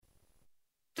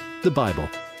The Bible.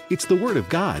 It's the Word of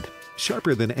God,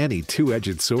 sharper than any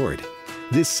two-edged sword.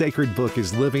 This sacred book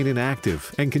is living and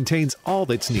active and contains all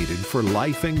that's needed for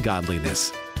life and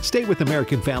godliness. Stay with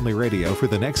American Family Radio for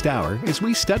the next hour as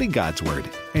we study God's Word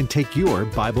and take your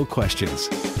Bible questions.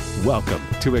 Welcome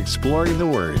to Exploring the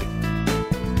Word.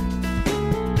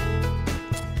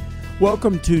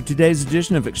 Welcome to today's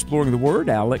edition of Exploring the Word.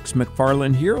 Alex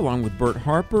McFarland here along with Bert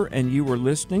Harper, and you are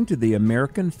listening to the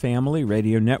American Family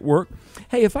Radio Network.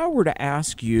 Hey, if I were to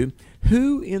ask you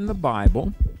who in the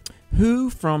Bible,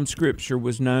 who from Scripture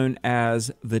was known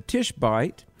as the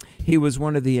Tishbite, he was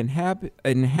one of the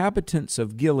inhabitants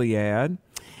of Gilead,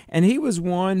 and he was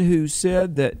one who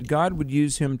said that God would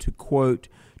use him to, quote,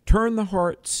 turn the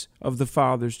hearts of the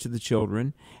fathers to the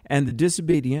children, and the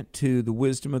disobedient to the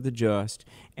wisdom of the just.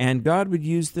 And God would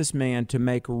use this man to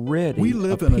make ready a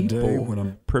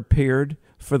people prepared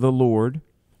for the Lord.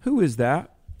 Who is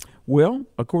that? Well,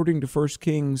 according to 1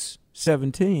 Kings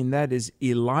 17, that is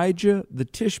Elijah the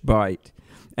Tishbite.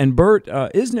 And Bert,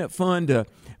 isn't it fun to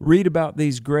read about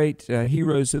these great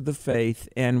heroes of the faith,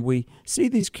 and we see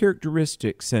these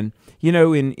characteristics? And, you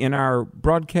know, in our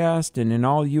broadcast and in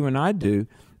all you and I do,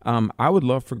 I would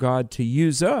love for God to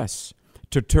use us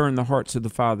to turn the hearts of the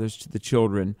fathers to the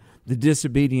children, the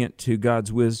disobedient to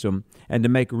God's wisdom, and to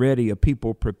make ready a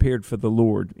people prepared for the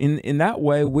Lord. In that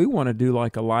way, we want to do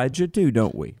like Elijah too,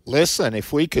 don't we? Listen,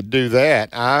 if we could do that,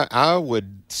 I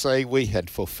would say we had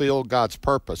fulfilled God's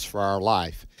purpose for our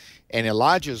life. And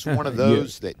Elijah's one of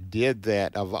those that did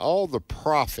that. Of all the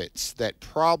prophets that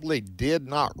probably did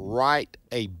not write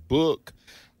a book,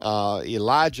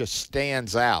 Elijah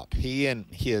stands out. He and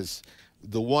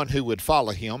the one who would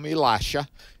follow him, Elisha,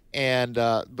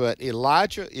 but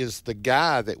Elijah is the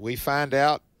guy that we find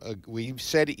out. We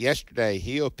said it yesterday.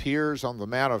 He appears on the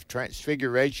Mount of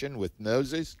Transfiguration with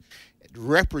Moses,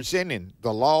 representing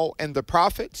the law and the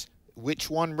prophets. Which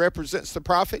one represents the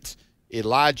prophets?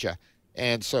 Elijah.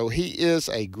 And so he is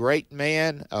a great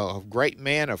man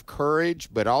of courage,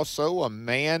 but also a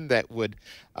man that would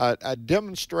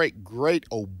demonstrate great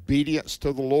obedience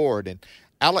to the Lord. And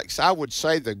Alex, I would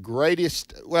say the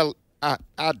greatest, well,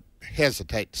 I'd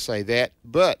hesitate to say that,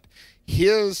 but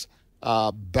his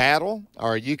battle,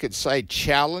 or you could say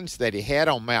challenge that he had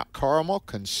on Mount Carmel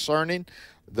concerning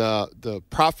the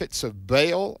prophets of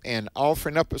Baal and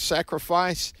offering up a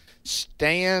sacrifice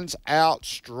stands out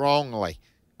strongly.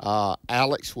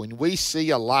 Alex, when we see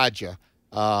Elijah,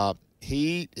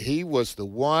 he was the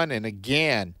one, and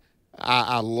again,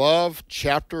 I love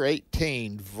chapter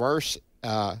 18, verse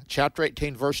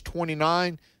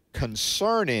 29,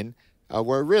 concerning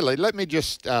where really, let me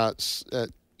just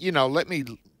let me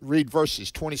read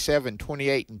verses 27,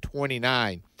 28, and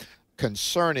 29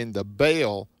 concerning the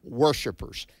Baal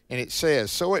worshipers. And it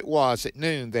says, so it was at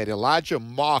noon that Elijah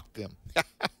mocked them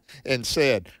and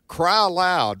said, cry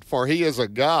aloud, for he is a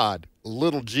god,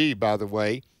 little g, by the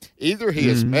way. Either he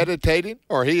is meditating,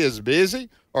 or he is busy,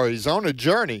 or he's on a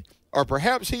journey, or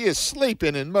perhaps he is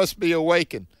sleeping and must be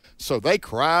awakened. So they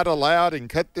cried aloud and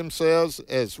cut themselves,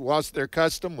 as was their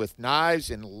custom, with knives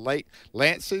and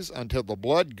lances until the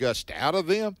blood gushed out of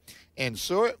them. And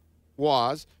so it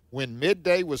was, when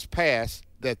midday was past,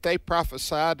 that they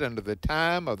prophesied unto the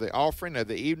time of the offering of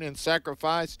the evening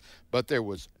sacrifice, but there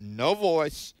was no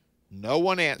voice, no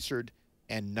one answered,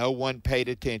 and no one paid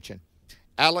attention.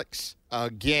 Alex,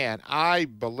 again, I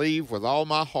believe with all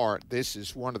my heart this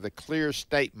is one of the clear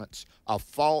statements of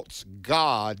false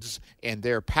gods and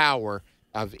their power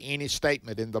of any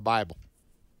statement in the Bible.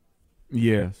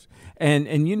 Yes.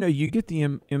 And you know, you get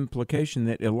the implication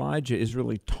that Elijah is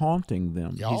really taunting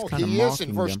them. He's kind of mocking is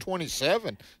in verse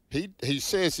 27. He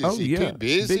says, is he too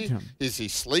busy? Is he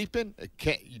sleeping?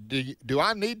 Do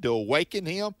I need to awaken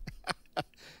him?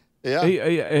 Yeah,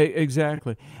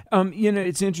 exactly. You know,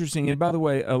 it's interesting. And by the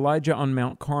way, Elijah on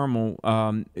Mount Carmel,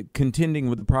 contending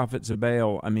with the prophets of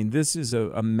Baal, I mean, this is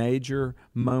a major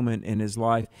moment in his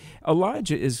life.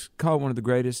 Elijah is called one of the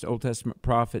greatest Old Testament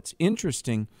prophets.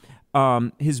 Interesting.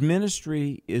 His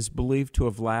ministry is believed to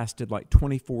have lasted like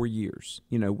 24 years,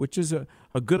 you know, which is a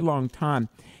good long time.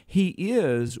 He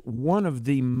is one of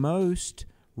the most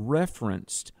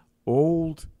referenced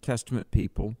Old Testament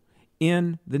people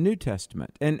in the New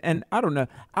Testament. And I don't know,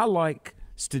 I like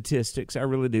statistics, I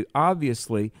really do.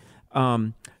 Obviously,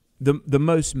 the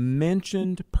most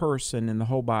mentioned person in the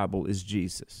whole Bible is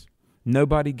Jesus.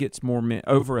 Nobody gets more,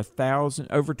 over 1,000,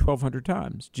 over 1,200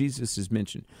 times Jesus is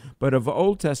mentioned. But of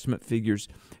Old Testament figures,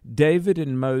 David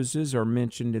and Moses are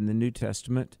mentioned in the New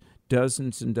Testament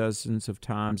dozens and dozens of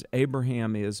times.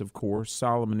 Abraham is, of course,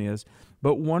 Solomon is.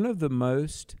 But one of the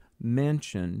most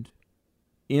mentioned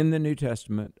in the New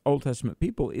Testament, Old Testament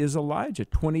people, is Elijah.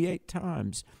 28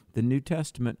 times the New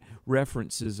Testament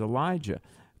references Elijah.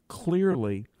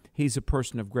 Clearly, he's a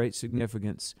person of great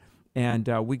significance, and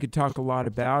we could talk a lot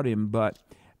about him, but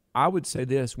I would say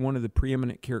this, one of the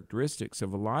preeminent characteristics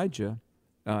of Elijah,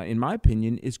 in my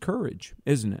opinion, is courage,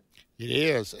 isn't it? It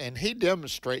is, and he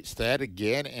demonstrates that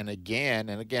again and again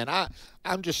and again.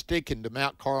 I'm just sticking to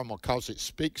Mount Carmel because it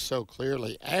speaks so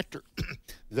clearly. After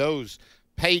those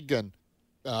pagan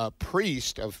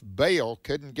priests of Baal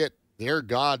couldn't get their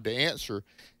God to answer,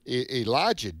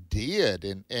 Elijah did,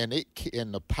 and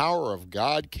the power of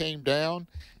God came down.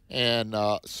 And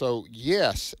so,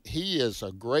 yes, he is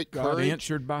a great courage. God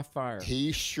answered by fire.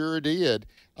 He sure did.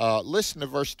 Listen to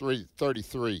verse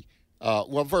 33.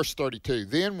 Verse 32.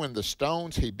 Then when the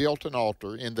stones, he built an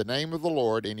altar in the name of the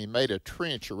Lord, and he made a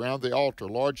trench around the altar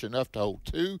large enough to hold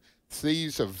 2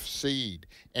 seahs of seed.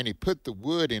 And he put the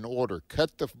wood in order,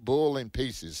 cut the bull in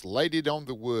pieces, laid it on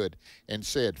the wood, and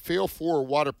said, fill 4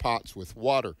 water pots with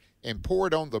water, and pour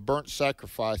it on the burnt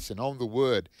sacrifice and on the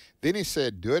wood. Then he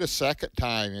said, do it a second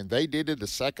time. And they did it a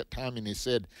second time. And he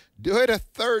said, do it a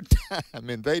third time.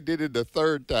 And they did it a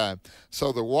third time.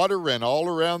 So the water ran all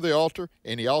around the altar,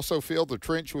 and he also filled the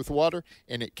trench with water.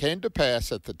 And it came to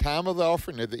pass at the time of the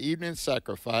offering of the evening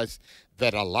sacrifice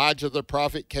that Elijah the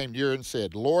prophet came near and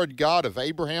said, Lord God of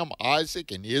Abraham,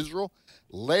 Isaac, and Israel,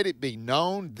 let it be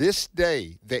known this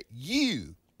day that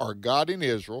you are God in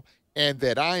Israel, and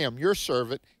that I am your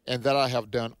servant, and that I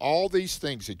have done all these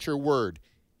things at your word.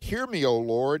 Hear me, O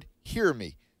Lord, hear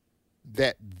me,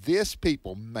 that this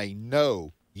people may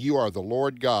know you are the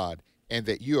Lord God, and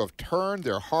that you have turned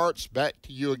their hearts back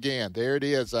to you again. There it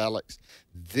is, Alex.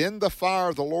 Then the fire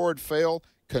of the Lord fell,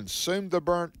 consumed the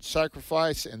burnt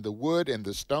sacrifice, and the wood, and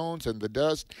the stones, and the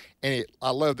dust, and I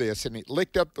love this, and it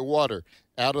licked up the water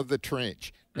out of the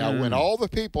trench. Now, when all the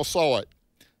people saw it,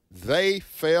 they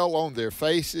fell on their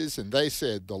faces, and they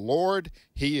said, the Lord,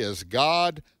 he is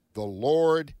God. The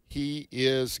Lord, he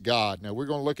is God. Now, we're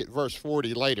going to look at verse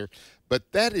 40 later,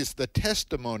 but that is the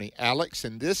testimony, Alex,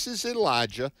 and this is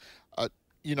Elijah,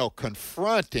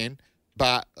 confronting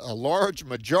by a large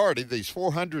majority, these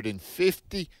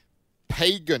 450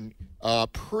 pagan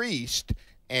priests,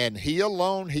 and he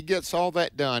alone, he gets all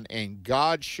that done, and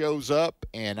God shows up,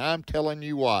 and I'm telling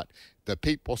you what, the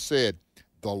people said,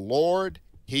 the Lord,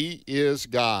 he is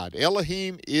God.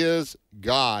 Elohim is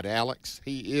God, Alex.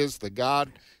 He is the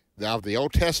God of the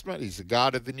Old Testament. He's the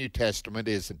God of the New Testament,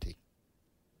 isn't he?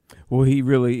 Well, he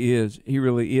really is. He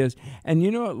really is. And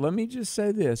you know what? Let me just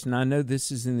say this, and I know this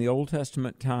is in the Old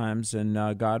Testament times,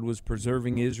 and God was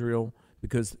preserving Israel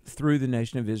because through the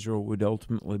nation of Israel would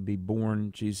ultimately be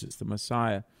born Jesus the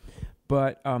Messiah.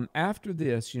 But after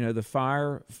this, the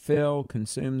fire fell,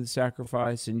 consumed the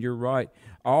sacrifice, and you're right,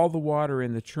 all the water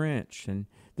in the trench. And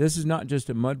this is not just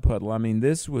a mud puddle. I mean,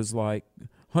 this was like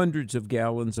hundreds of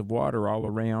gallons of water all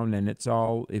around, and it's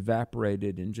all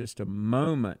evaporated in just a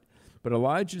moment. But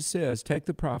Elijah says, take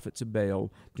the prophets of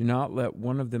Baal, do not let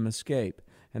one of them escape.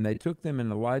 And they took them,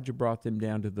 and Elijah brought them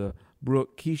down to the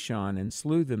brook Kishon and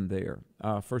slew them there.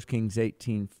 1 Kings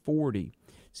 18:40.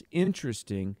 It's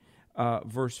interesting.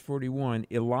 Verse 41,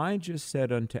 Elijah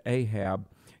said unto Ahab,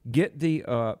 get thee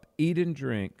up, eat and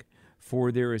drink,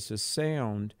 for there is a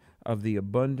sound of the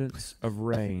abundance of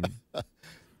rain.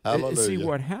 Hallelujah. See,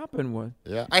 what happened was...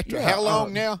 How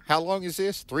long now? How long is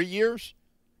this? 3 years?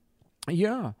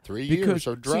 Yeah. 3 years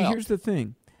of drought. See, here's the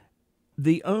thing.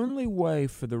 The only way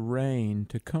for the rain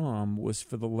to come was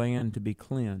for the land to be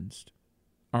cleansed.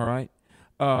 All right?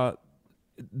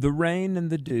 The rain and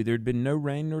the dew, there had been no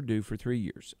rain nor dew for 3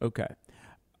 years. Okay.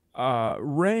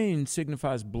 Rain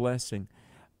signifies blessing.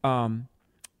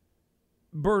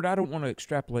 Bert, I don't want to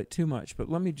extrapolate too much, but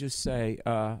let me just say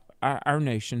our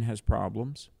nation has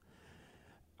problems.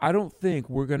 I don't think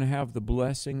we're going to have the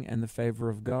blessing and the favor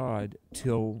of God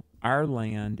till our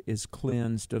land is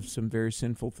cleansed of some very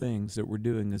sinful things that we're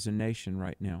doing as a nation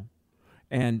right now.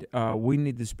 And we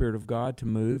need the Spirit of God to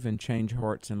move and change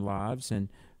hearts and lives, and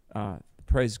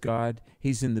praise God,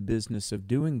 he's in the business of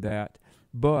doing that.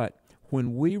 But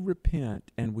when we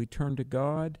repent and we turn to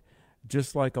God,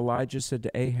 just like Elijah said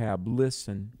to Ahab,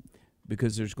 listen,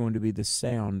 because there's going to be the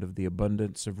sound of the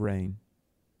abundance of rain.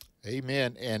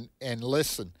 Amen. And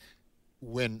listen,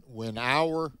 when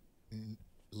our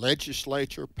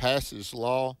legislature passes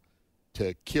law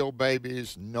to kill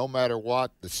babies, no matter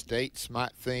what the states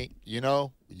might think,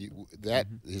 that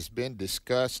has been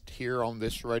discussed here on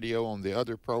this radio, on the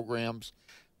other programs.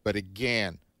 But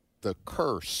again, the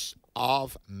curse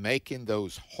of making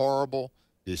those horrible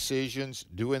decisions,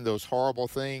 doing those horrible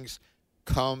things,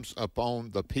 comes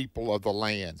upon the people of the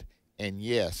land. And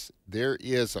yes, there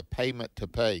is a payment to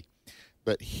pay.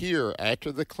 But here,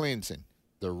 after the cleansing,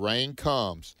 the rain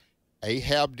comes.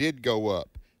 Ahab did go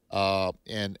up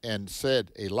and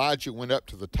said Elijah went up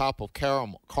to the top of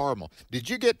Carmel. Did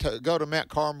you get to go to Mount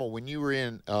Carmel when you were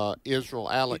in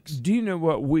Israel, Alex? Do you know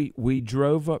what? We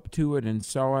drove up to it and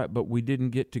saw it, but we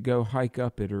didn't get to go hike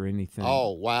up it or anything.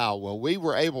 Oh, wow. Well, we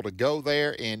were able to go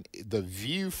there, and the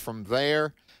view from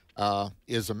there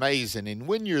is amazing. And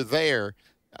when you're there,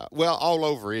 all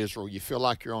over Israel, you feel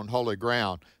like you're on holy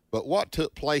ground. But what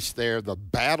took place there, the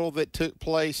battle that took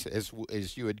place, as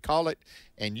you would call it,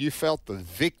 and you felt the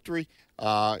victory,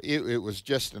 it was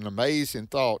just an amazing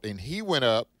thought. And he went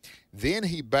up, then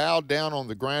he bowed down on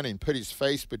the ground and put his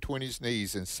face between his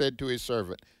knees and said to his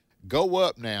servant, "Go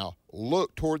up now,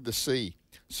 look toward the sea."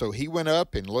 So he went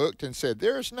up and looked and said,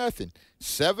 "There is nothing."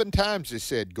 7 times he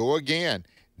said, "Go again."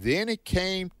 Then it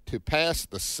came to pass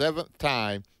the 7th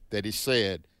time that he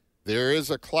said, "There is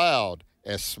a cloud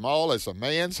as small as a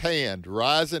man's hand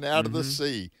rising out of the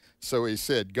sea." So he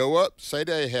said, "Go up, say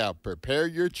to Ahab, prepare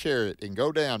your chariot and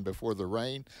go down before the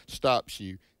rain stops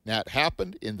you." Now it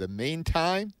happened in the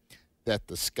meantime that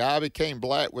the sky became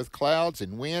black with clouds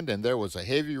and wind, and there was a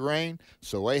heavy rain.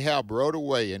 So Ahab rode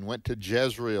away and went to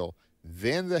Jezreel.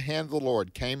 Then the hand of the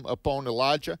Lord came upon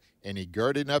Elijah, and he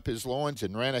girded up his loins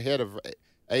and ran ahead of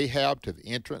Ahab to the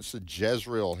entrance of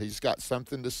Jezreel. He's got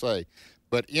something to say.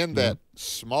 But in that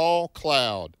small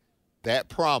cloud, that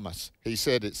promise, he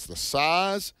said it's the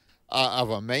size of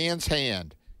a man's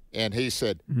hand. And he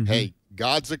said, hey,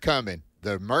 God's a-coming.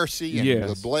 The mercy and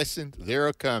the blessing, they're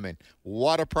a-coming.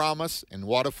 What a promise and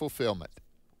what a fulfillment.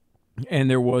 And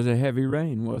there was a heavy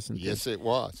rain, wasn't there? Yes, it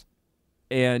was.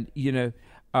 And,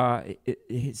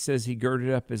 it says he girded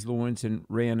up his loins and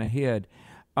ran ahead.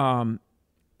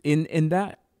 In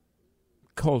that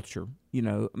culture,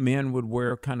 men would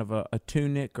wear kind of a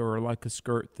tunic or like a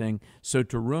skirt thing. So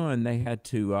to run, they had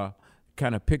to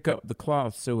kind of pick up the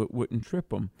cloth so it wouldn't trip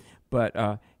them.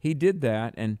 But he did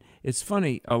that, and it's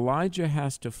funny. Elijah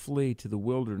has to flee to the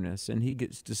wilderness, and he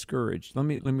gets discouraged. Let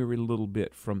me read a little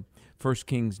bit from 1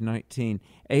 Kings 19.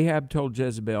 Ahab told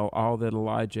Jezebel all that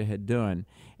Elijah had done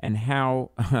and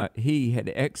how he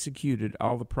had executed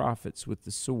all the prophets with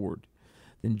the sword.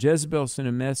 Then Jezebel sent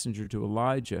a messenger to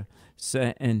Elijah,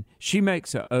 and she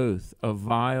makes an oath, a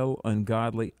vile,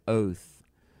 ungodly oath.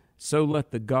 So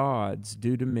let the gods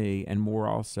do to me, and more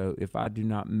also, if I do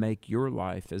not make your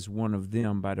life as one of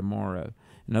them by tomorrow.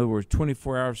 In other words,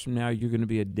 24 hours from now, you're going to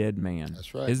be a dead man.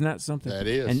 That's right. Isn't that something? That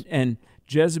is. And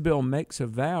Jezebel makes a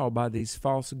vow by these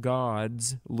false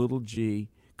gods, little g,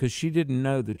 because she didn't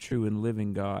know the true and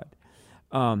living God.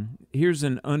 Here's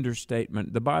an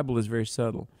understatement. The Bible is very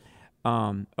subtle.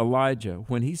 Elijah,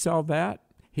 when he saw that,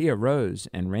 he arose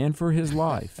and ran for his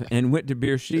life and went to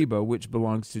Beersheba, which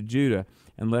belongs to Judah,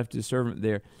 and left his servant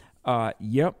there.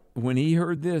 When he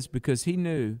heard this, because he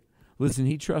knew, listen,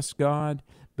 he trusts God,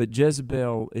 but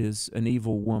Jezebel is an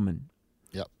evil woman.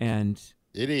 Yep. And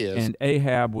it is. And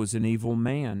Ahab was an evil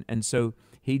man. And so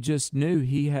he just knew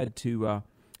he had to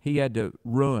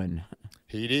run.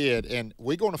 He did. And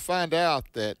we're going to find out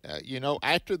that,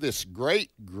 after this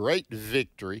great, great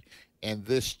victory and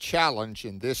this challenge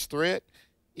and this threat,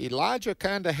 Elijah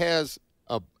kind of has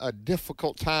a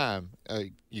difficult time.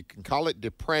 You can call it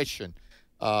depression.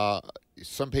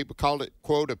 Some people call it,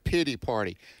 quote, a pity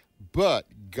party. But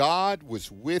God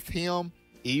was with him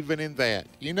even in that.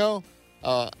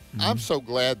 I'm so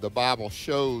glad the Bible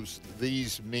shows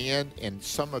these men and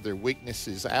some of their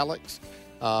weaknesses, Alex,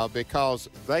 because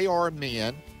they are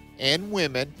men and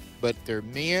women, but they're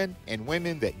men and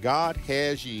women that God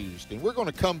has used. And we're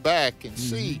going to come back and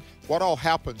see what all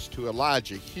happens to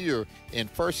Elijah here in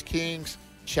 1 Kings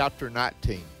chapter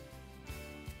 19.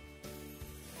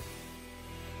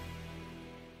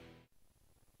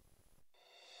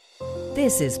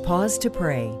 This is Pause to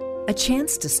Pray, a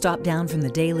chance to stop down from the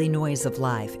daily noise of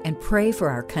life and pray for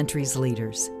our country's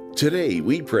leaders. Today,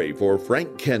 we pray for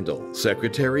Frank Kendall,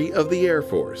 Secretary of the Air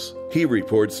Force. He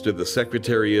reports to the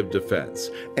Secretary of Defense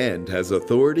and has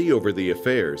authority over the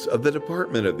affairs of the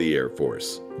Department of the Air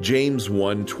Force. James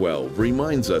 1:12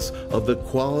 reminds us of the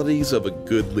qualities of a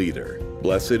good leader.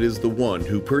 Blessed is the one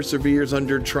who perseveres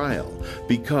under trial,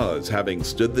 because having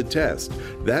stood the test,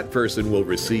 that person will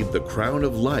receive the crown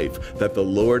of life that the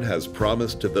Lord has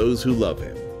promised to those who love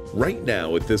him. Right now,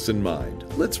 with this in mind,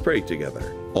 let's pray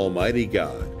together. Almighty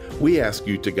God, we ask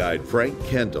you to guide Frank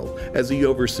Kendall as he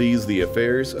oversees the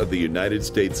affairs of the United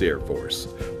States Air Force.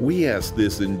 We ask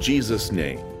this in Jesus'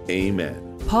 name.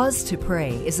 Amen. Pause to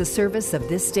Pray is a service of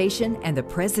this station and the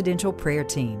Presidential Prayer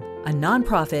Team, a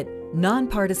nonprofit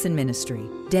nonpartisan ministry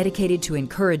dedicated to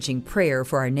encouraging prayer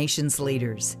for our nation's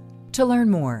leaders. To learn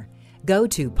more, go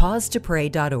to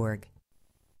pausetopray.org.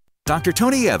 Dr.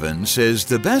 Tony Evans says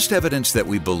the best evidence that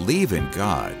we believe in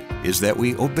God is that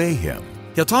we obey Him.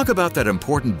 He'll talk about that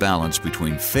important balance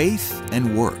between faith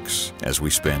and works as we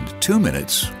spend 2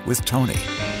 minutes with Tony.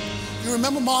 You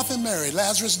remember Martha and Mary.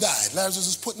 Lazarus died. Lazarus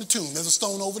is put in the tomb. There's a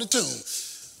stone over the tomb.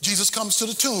 Jesus comes to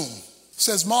the tomb,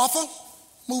 says, Martha,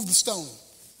 move the stone.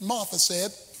 Martha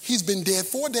said, he's been dead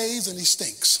 4 days and he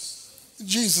stinks.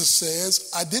 Jesus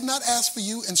says, I did not ask for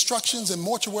you instructions in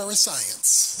mortuary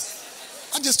science.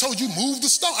 I just told you move the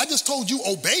stone. I just told you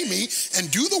obey me and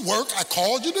do the work I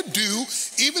called you to do,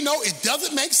 even though it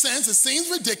doesn't make sense, it seems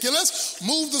ridiculous.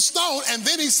 Move the stone. And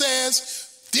then he says,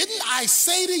 didn't I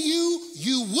say to you,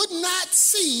 you would not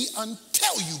see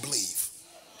until you believe?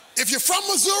 If you're from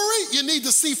Missouri, you need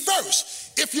to see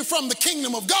first. If you're from the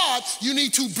kingdom of God, you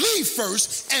need to believe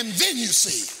first and then you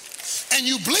see. And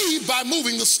you believe by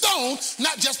moving the stone,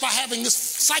 not just by having this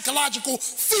psychological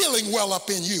feeling well up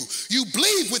in you. You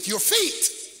believe with your feet,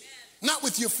 not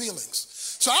with your feelings.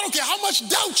 So I don't care how much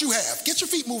doubt you have. Get your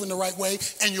feet moving the right way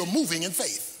and you're moving in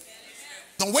faith.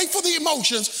 Don't wait for the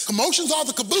emotions. Emotions are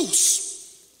the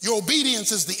caboose. Your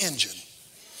obedience is the engine.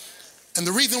 And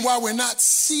the reason why we're not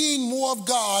seeing more of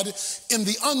God in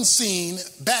the unseen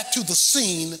back to the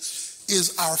seen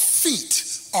is our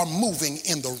feet are moving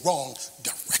in the wrong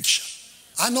direction.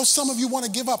 I know some of you want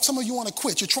to give up. Some of you want to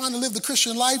quit. You're trying to live the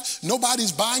Christian life.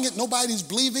 Nobody's buying it. Nobody's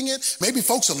believing it. Maybe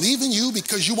folks are leaving you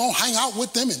because you won't hang out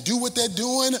with them and do what they're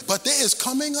doing. But there is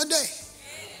coming a day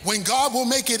when God will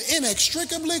make it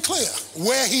inextricably clear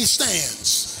where he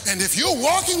stands. And if you're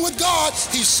walking with God,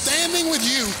 he's standing with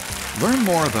you. Learn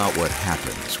more about what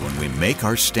happens when we make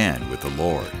our stand with the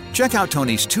Lord. Check out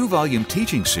Tony's 2-volume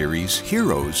teaching series,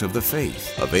 Heroes of the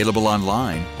Faith, available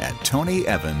online at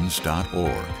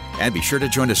tonyevans.org. And be sure to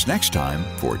join us next time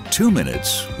for 2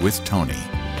 Minutes with Tony.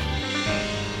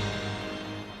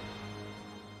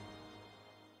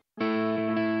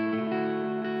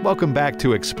 Welcome back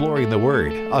to Exploring the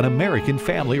Word on American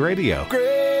Family Radio. Grace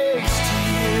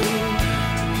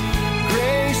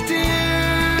to you,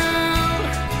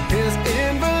 his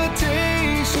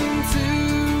invitation to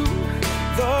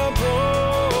the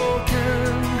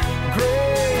broken.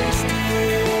 Grace to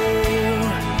you,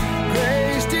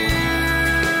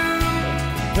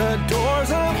 the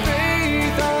doors of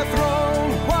faith are thrown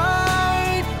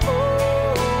wide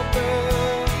open,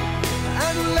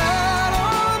 and let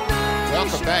all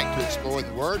Welcome back to Exploring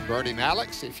the Word. Bert and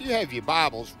Alex, if you have your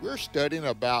Bibles, we're studying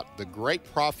about the great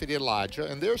prophet Elijah,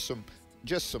 and there's some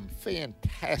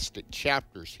fantastic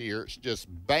chapters here. It's just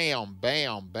bam,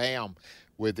 bam, bam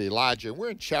with Elijah.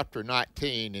 We're in chapter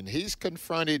 19, and he's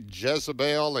confronted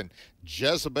Jezebel, and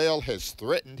Jezebel has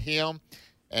threatened him.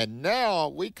 And now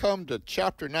we come to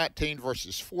chapter 19,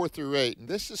 verses 4 through 8, and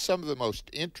this is some of the most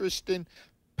interesting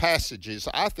passages,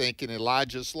 I think, in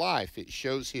Elijah's life. It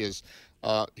shows his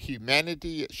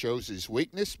humanity, it shows his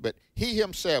weakness, but he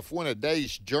himself went a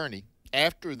day's journey.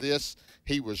 After this,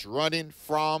 he was running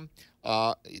from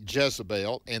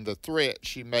Jezebel and the threat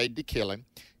she made to kill him.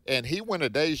 And he went a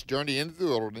day's journey into the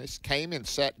wilderness, came and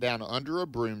sat down under a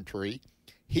broom tree.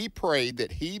 He prayed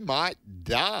that he might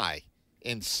die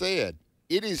and said,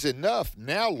 "It is enough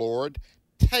now, Lord,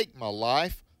 take my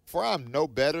life, for I am no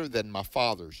better than my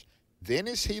fathers." Then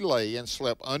as he lay and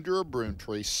slept under a broom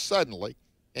tree, suddenly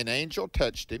an angel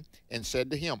touched him and said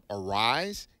to him,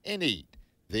 "Arise and eat."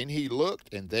 Then he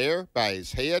looked, and there by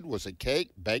his head was a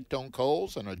cake baked on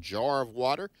coals and a jar of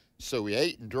water. So he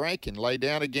ate and drank and lay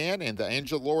down again, and the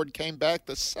angel of the Lord came back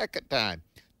the second time,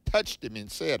 touched him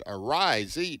and said,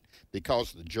 "Arise, eat,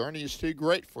 because the journey is too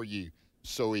great for you."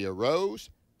 So he arose,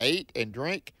 ate and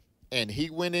drank, and he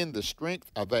went in the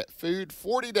strength of that food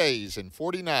 40 days and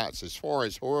 40 nights as far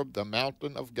as Horeb, the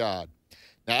mountain of God.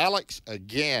 Now, Alex,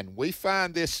 again, we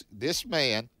find this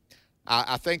man,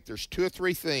 I think there's 2 or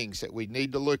 3 things that we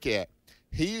need to look at.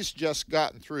 He's just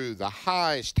gotten through the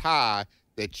highest high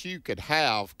that you could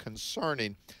have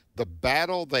concerning the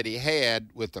battle that he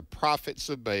had with the prophets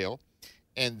of Baal.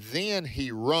 And then he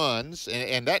runs,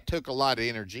 and that took a lot of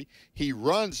energy. He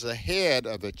runs ahead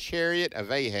of the chariot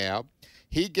of Ahab.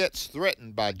 He gets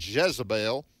threatened by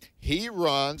Jezebel. He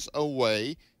runs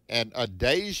away, and a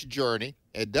day's journey.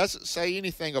 It doesn't say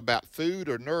anything about food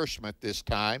or nourishment this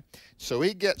time. So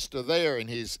he gets to there, and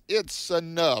it's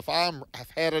enough. I've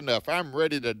had enough. I'm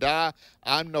ready to die.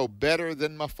 I'm no better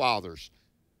than my fathers.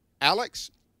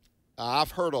 Alex,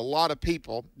 I've heard a lot of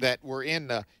people that were in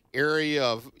the area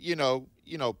of,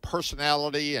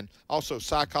 personality and also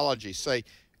psychology say,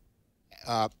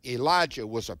 Elijah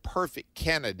was a perfect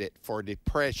candidate for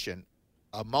depression,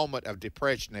 a moment of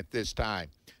depression at this time.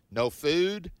 No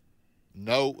food,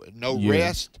 no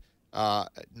rest,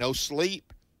 no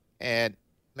sleep, and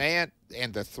man,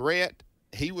 and the threat.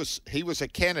 He was a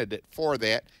candidate for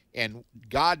that, and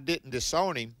God didn't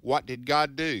disown him. What did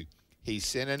God do? He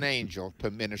sent an angel to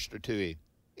minister to him.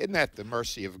 Isn't that the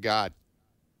mercy of God?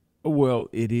 Well,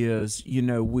 it is. You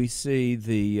know, we see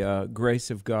the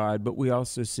grace of God, but we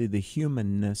also see the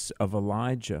humanness of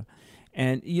Elijah.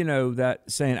 And, you know, that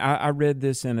saying, I read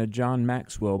this in a John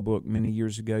Maxwell book many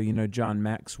years ago. You know, John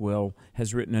Maxwell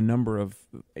has written a number of,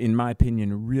 in my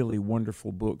opinion, really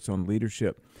wonderful books on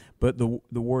leadership. But the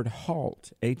word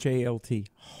halt, H-A-L-T,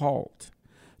 halt.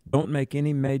 Don't make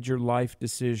any major life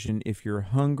decision if you're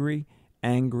hungry,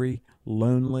 angry,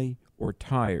 lonely, or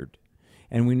tired.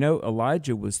 And we know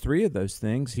Elijah was three of those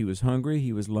things. He was hungry,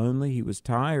 he was lonely, he was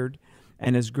tired.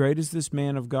 And as great as this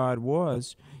man of God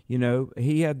was, you know,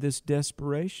 he had this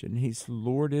desperation. He said,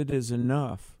 Lord, it is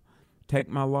enough. Take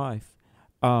my life.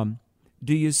 Do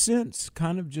you sense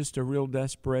kind of just a real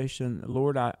desperation?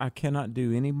 Lord, I cannot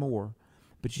do any more.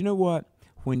 But you know what?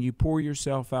 When you pour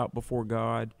yourself out before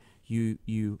God,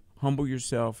 you humble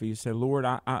yourself and you say, Lord,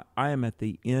 I am at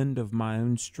the end of my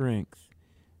own strength.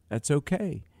 That's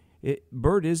okay.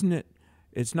 Bert, isn't it?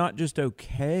 It's not just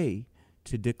okay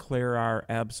to declare our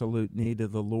absolute need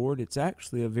of the Lord. It's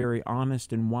actually a very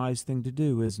honest and wise thing to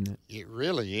do, isn't it? It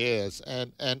really is.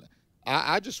 And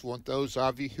I just want those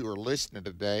of you who are listening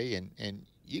today and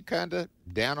you kind of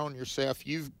down on yourself,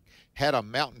 you've had a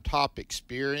mountaintop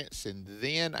experience, and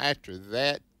then after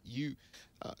that you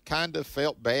kind of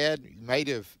felt bad, you may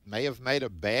have made a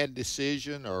bad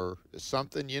decision or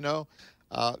something, you know.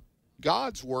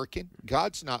 God's working.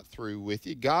 God's not through with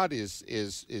you. God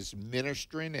is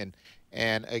ministering,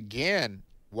 and again,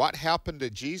 what happened to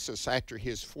Jesus after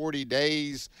his 40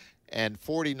 days and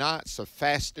 40 nights of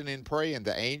fasting and praying?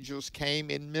 The angels came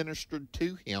and ministered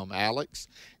to him, Alex.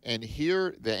 And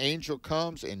here the angel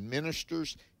comes and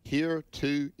ministers here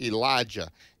to Elijah.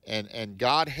 And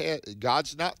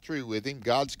God's not through with him.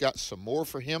 God's got some more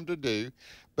for him to do.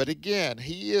 But again,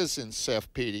 he is in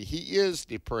self-pity. He is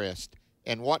depressed.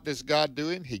 And what does God do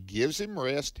him? He gives him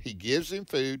rest, he gives him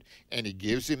food, and he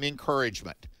gives him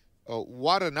encouragement.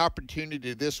 What an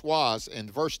opportunity this was.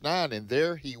 In verse 9, and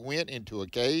there he went into a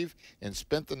cave and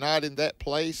spent the night in that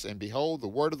place. And behold, the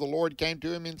word of the Lord came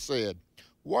to him and said,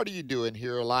 What are you doing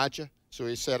here, Elijah? So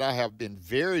he said, I have been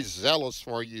very zealous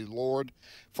for you, Lord,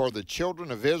 for the children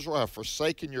of Israel have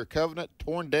forsaken your covenant,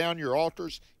 torn down your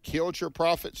altars, killed your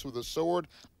prophets with a sword.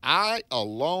 I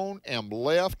alone am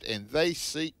left, and they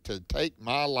seek to take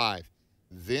my life.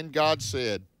 Then God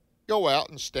said, Go out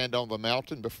and stand on the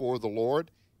mountain before the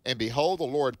Lord. And behold, the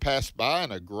Lord passed by,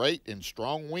 and a great and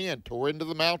strong wind tore into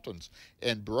the mountains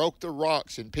and broke the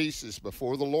rocks in pieces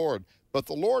before the Lord. But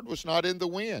the Lord was not in the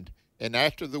wind. And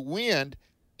after the wind,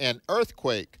 an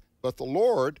earthquake, but the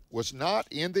Lord was not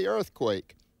in the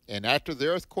earthquake. And after the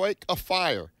earthquake, a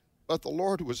fire, but the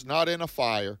Lord was not in a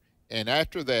fire. And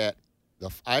after that,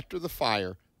 after the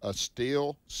fire, a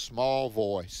still small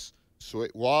voice. So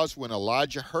it was when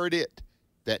Elijah heard it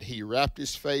that he wrapped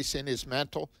his face in his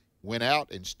mantle, went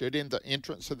out and stood in the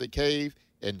entrance of the cave,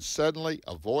 and suddenly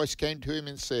a voice came to him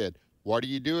and said, What are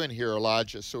you doing here,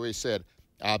 Elijah? So he said,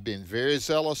 I've been very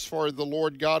zealous for the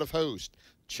Lord God of hosts.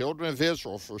 Children of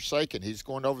Israel forsaken. He's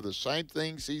going over the same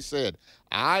things he said.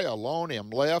 I alone am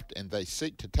left, and they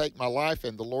seek to take my life.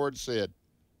 And the Lord said,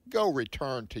 Go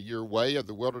return to your way of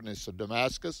the wilderness of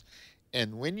Damascus,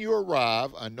 and when you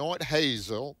arrive, anoint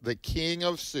Hazael, the king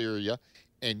of Syria,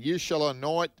 and you shall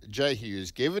anoint Jehu.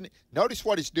 Notice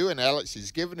what he's doing, Alex.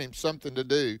 He's giving him something to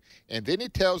do. And then he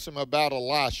tells him about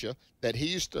Elisha, that he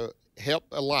used to help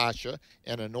Elisha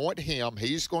and anoint him.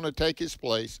 He's going to take his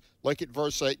place. Look at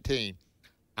verse 18.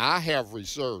 I have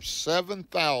reserved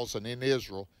 7,000 in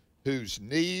Israel whose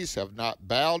knees have not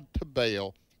bowed to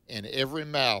Baal, and every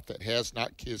mouth that has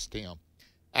not kissed him.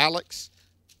 Alex,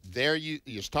 there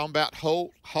you're talking about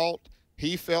halt.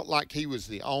 He felt like he was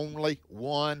the only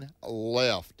one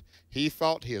left. He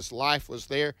thought his life was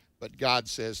there, but God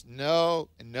says, No,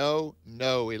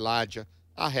 Elijah.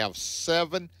 I have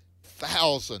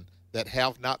 7,000 that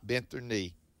have not bent their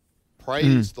knee.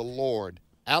 Praise the Lord.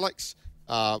 Alex,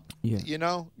 you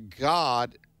know,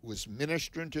 God was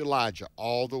ministering to Elijah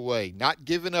all the way, not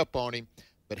giving up on him,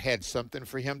 but had something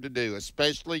for him to do,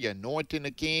 especially anointing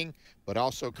a king, but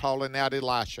also calling out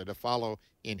Elisha to follow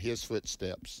in his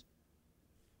footsteps.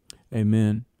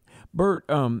 Amen. Bert,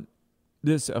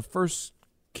 this 1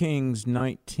 Kings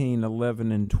 19,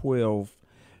 11, and 12,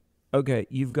 okay,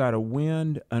 you've got a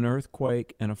wind, an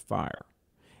earthquake, and a fire.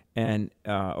 and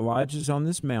Elijah's on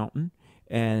this mountain,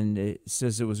 and it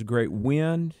says it was a great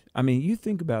wind. I mean, you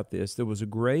think about this. There was a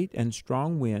great and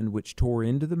strong wind which tore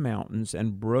into the mountains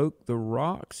and broke the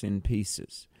rocks in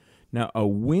pieces. Now, a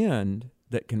wind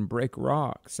that can break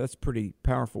rocks, that's pretty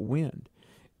powerful wind.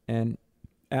 And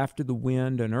after the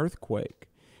wind, an earthquake.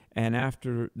 And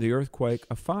after the earthquake,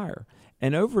 a fire.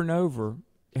 And over,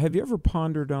 have you ever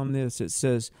pondered on this? It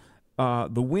says,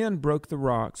 the wind broke the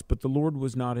rocks, but the Lord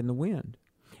was not in the wind.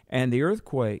 And the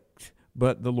earthquake,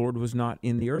 but the Lord was not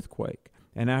in the earthquake.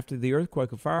 And after the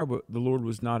earthquake, a fire, but the Lord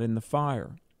was not in the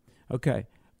fire. Okay,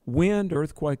 wind,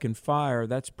 earthquake, and fire,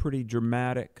 that's pretty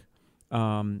dramatic,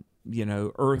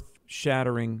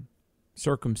 earth-shattering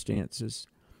circumstances.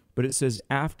 But it says,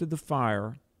 after the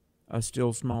fire, a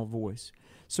still small voice.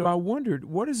 So I wondered,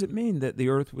 what does it mean that the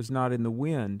earth was not in the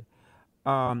wind?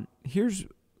 Here's,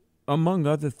 among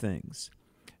other things,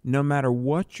 no matter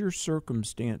what your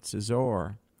circumstances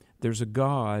are, there's a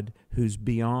God who's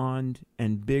beyond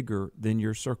and bigger than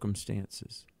your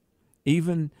circumstances.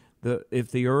 Even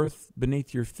if the earth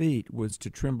beneath your feet was to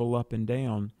tremble up and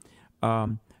down,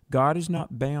 God is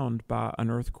not bound by an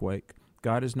earthquake.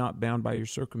 God is not bound by your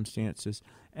circumstances.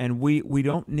 And we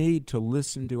don't need to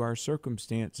listen to our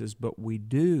circumstances, but we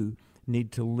do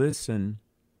need to listen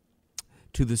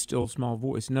to the still small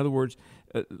voice. In other words,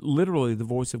 literally the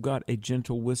voice of God, a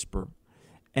gentle whisper.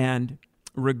 And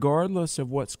regardless of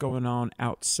what's going on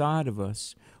outside of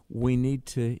us, we need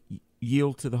to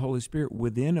yield to the Holy Spirit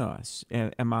within us.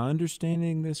 Am I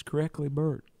understanding this correctly,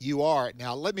 Bert? You are.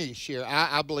 Now, let me share.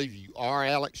 I believe you are,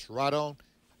 Alex, right on.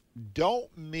 Don't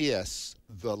miss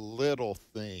the little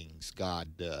things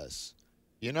God does.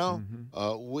 You know,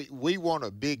 we want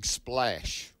a big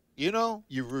splash. You know,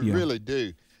 you really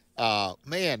do.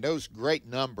 Man, those great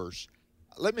numbers.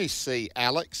 Let me see,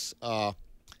 Alex.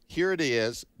 Here it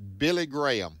is. Billy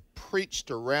Graham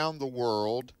preached around the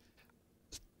world.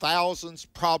 Thousands,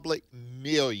 probably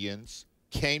millions,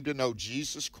 came to know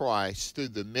Jesus Christ through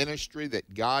the ministry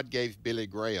that God gave Billy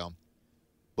Graham.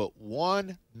 But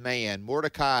one man,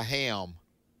 Mordecai Ham,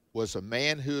 was a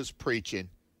man who was preaching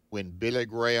when Billy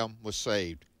Graham was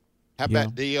saved. How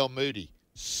about D.L. Moody?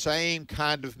 Same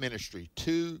kind of ministry,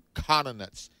 2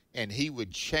 continents, and he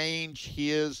would change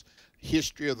his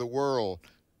history of the world.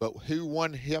 But who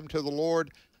won him to the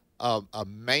Lord? A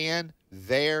man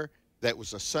there that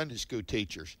was a Sunday school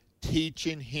teacher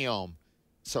teaching him.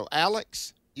 So,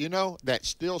 Alex, you know, that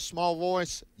still small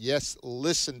voice, yes,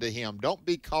 listen to him. Don't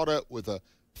be caught up with the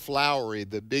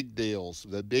big deals,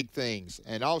 the big things.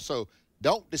 And also,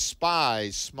 don't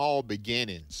despise small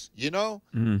beginnings. You know,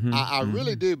 I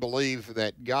really do believe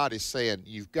that God is saying,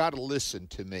 you've got to listen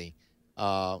to me.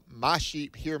 My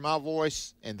sheep hear my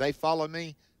voice and they follow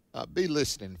me. Be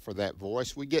listening for that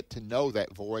voice. We get to know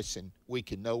that voice, and we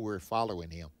can know we're following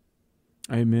him.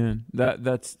 Amen.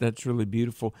 That's really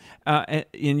beautiful. And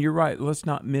you're right. Let's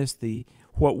not miss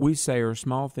what we say are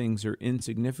small things or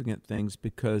insignificant things,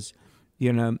 because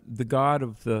the God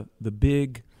of the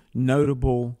big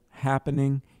notable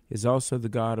happening is also the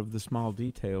God of the small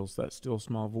details. That still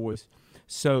small voice.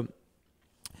 So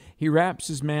he wraps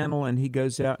his mantle and he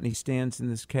goes out and he stands in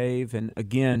this cave. And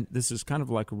again, this is kind of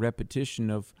like a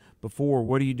repetition of before.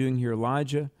 What are you doing here,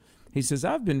 Elijah? He says,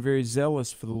 I've been very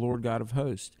zealous for the Lord God of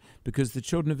hosts, because the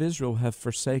children of Israel have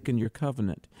forsaken your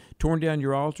covenant, torn down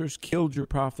your altars, killed your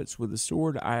prophets with the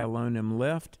sword. I alone am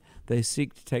left. They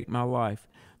seek to take my life.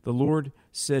 The Lord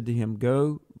said to him,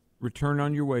 go, return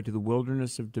on your way to the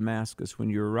wilderness of Damascus. When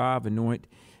you arrive, anoint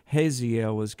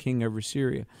Hazael as king over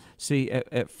Syria. See,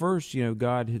 at first,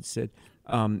 God had said,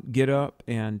 get up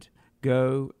and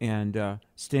go and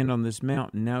stand on this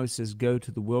mountain. Now he says, go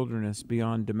to the wilderness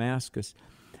beyond Damascus.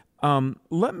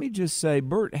 Let me just say,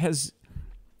 Bert, has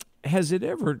it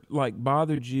ever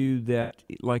bothered you that,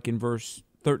 like in verse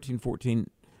 13, 14,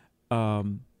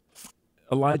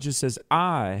 Elijah says,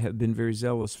 I have been very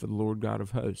zealous for the Lord God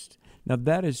of hosts. Now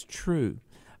that is true.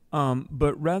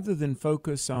 But rather than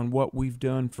focus on what we've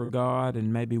done for God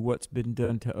and maybe what's been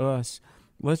done to us,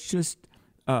 let's just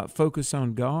focus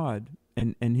on God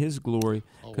and His glory.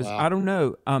 Because I don't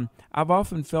know, I've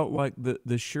often felt like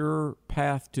the sure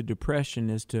path to depression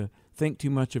is to think too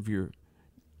much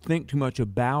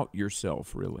about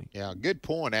yourself, really. Yeah, good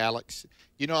point, Alex.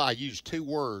 I use 2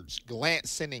 words,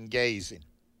 glancing and gazing.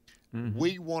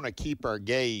 We want to keep our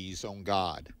gaze on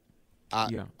God.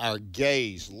 Our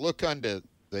gaze, look unto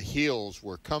the hills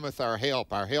where cometh our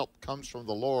help. Our help comes from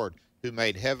the Lord who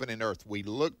made heaven and earth. We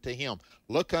look to Him.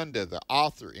 Look unto the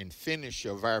author and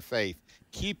finisher of our faith.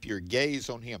 Keep your gaze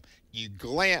on Him. You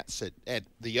glance at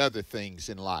the other things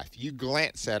in life. You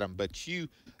glance at them, but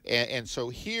and so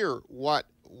here what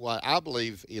what I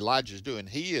believe Elijah's doing,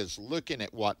 he is looking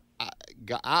at what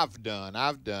I've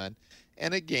done.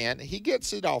 And again, he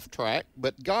gets it off track,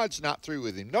 but God's not through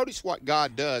with him. Notice what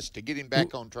God does to get him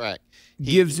back on track.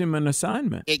 He gives him an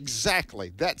assignment.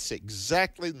 Exactly. That's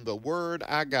exactly the word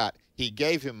I got. He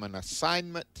gave him an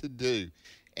assignment to do.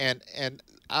 And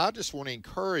I just want to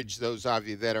encourage those of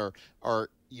you that are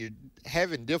you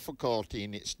having difficulty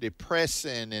and it's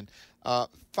depressing, and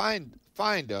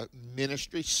find a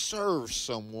ministry, serve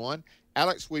someone.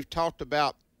 Alex, we've talked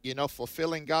about,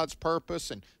 fulfilling God's purpose,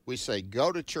 and we say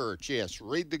go to church, yes,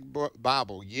 read the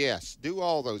Bible, yes, do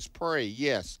all those, pray,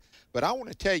 yes. But I want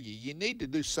to tell you, you need to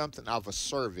do something of a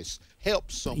service,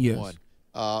 help someone,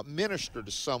 yes. Minister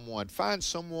to someone, find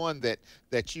someone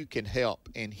that you can help.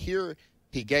 And here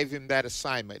he gave him that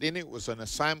assignment, and it was an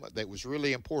assignment that was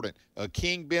really important. A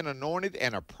king being anointed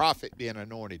and a prophet being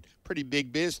anointed. Pretty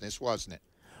big business, wasn't it?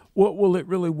 Well, it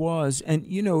really was. And,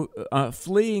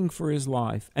 fleeing for his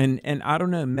life. And I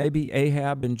don't know, maybe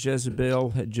Ahab and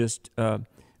Jezebel had just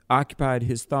occupied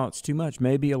his thoughts too much.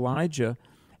 Maybe Elijah,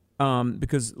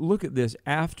 because look at this,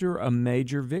 after a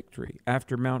major victory,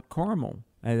 after Mount Carmel,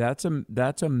 and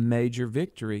that's a major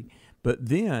victory. But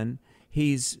then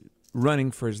he's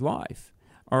running for his life,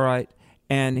 all right?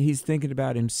 And he's thinking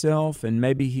about himself, and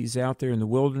maybe he's out there in the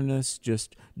wilderness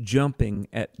just jumping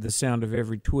at the sound of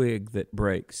every twig that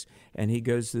breaks. And he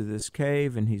goes to this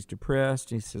cave, and he's depressed.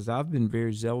 He says, I've been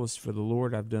very zealous for the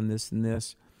Lord. I've done this and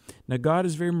this. Now, God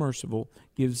is very merciful,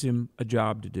 gives him a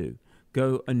job to do.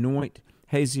 Go anoint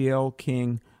Hazael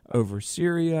king over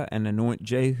Syria, and anoint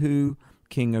Jehu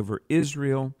king over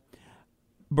Israel.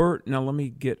 Bert, now let me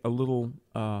get a little...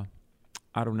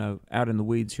 out in the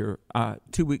weeds here.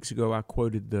 2 weeks ago, I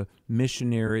quoted the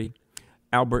missionary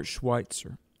Albert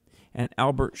Schweitzer. And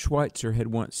Albert Schweitzer had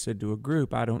once said to a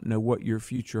group, I don't know what your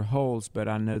future holds, but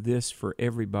I know this for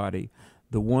everybody.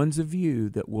 The ones of you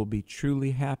that will be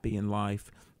truly happy in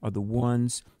life are the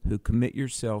ones who commit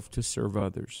yourself to serve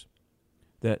others.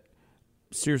 That,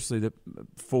 seriously, the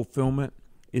fulfillment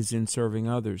is in serving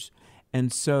others.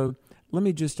 And so, let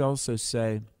me just also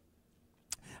say,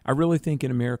 I really think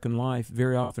in American life,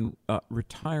 very often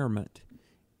retirement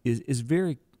is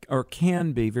very, or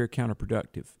can be very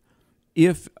counterproductive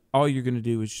if all you're going to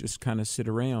do is just kind of sit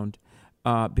around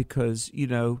because,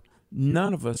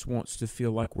 none of us wants to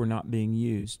feel like we're not being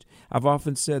used. I've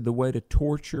often said the way to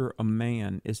torture a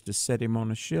man is to set him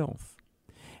on a shelf.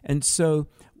 And so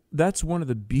that's one of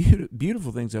the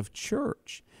beautiful things of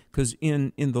church, because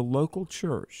in the local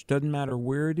church, doesn't matter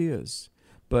where it is,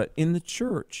 but in the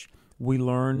church, we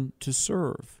learn to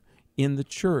serve. In the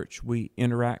church, we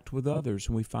interact with others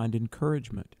and we find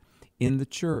encouragement. In the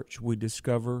church, we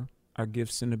discover our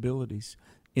gifts and abilities.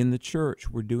 In the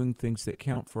church, we're doing things that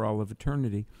count for all of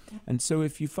eternity. And so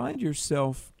if you find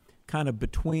yourself kind of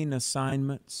between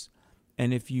assignments,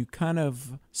 and if you kind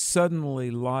of suddenly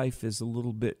life is a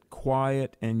little bit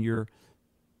quiet and you're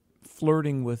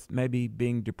flirting with maybe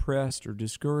being depressed or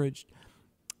discouraged,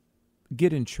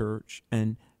 get in church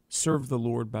and serve the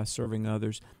Lord by serving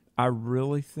others. I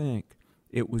really think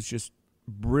it was just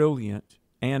brilliant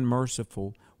and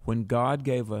merciful when God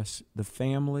gave us the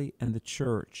family and the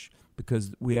church,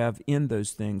 because we have in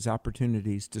those things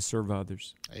opportunities to serve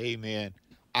others. Amen.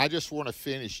 I just want to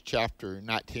finish chapter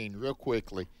 19 real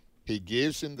quickly. He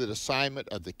gives him the assignment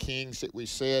of the kings that we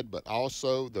said, but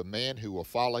also the man who will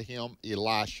follow him,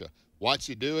 Elisha. What's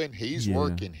he doing? He's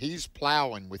working. He's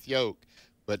plowing with yoke.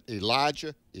 But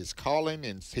Elijah is calling,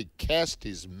 and he cast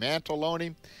his mantle on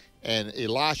him. And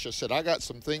Elisha said, I got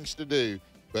some things to do.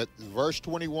 But verse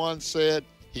 21 said,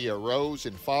 he arose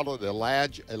and followed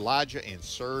Elijah and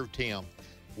served him.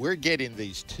 We're getting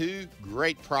these two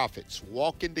great prophets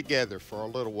walking together for a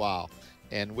little while.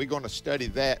 And we're going to study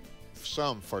that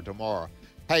some for tomorrow.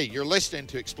 Hey, you're listening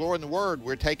to Exploring the Word.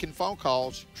 We're taking phone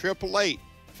calls,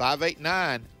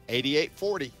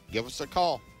 888-589-8840. Give us a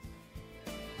call.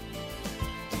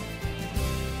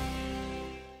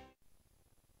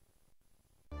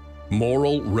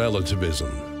 Moral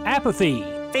relativism. Apathy.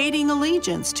 Fading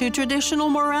allegiance to traditional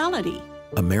morality.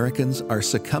 Americans are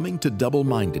succumbing to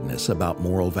double-mindedness about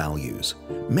moral values.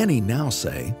 Many now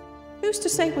say, who's to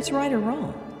say what's right or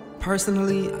wrong?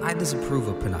 Personally, I disapprove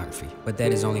of pornography, but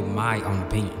that is only my own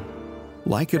opinion.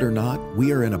 Like it or not,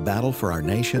 we are in a battle for our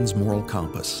nation's moral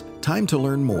compass. Time to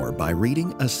learn more by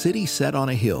reading A City Set on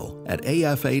a Hill at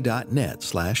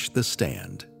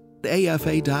afa.net/thestand.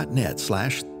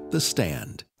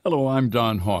 afa.net/thestand. Hello, I'm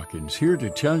Don Hawkins, here to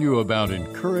tell you about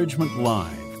Encouragement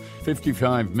Live,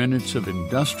 55 minutes of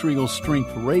industrial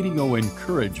strength radio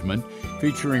encouragement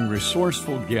featuring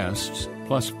resourceful guests,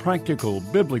 plus practical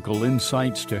biblical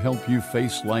insights to help you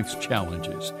face life's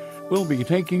challenges. We'll be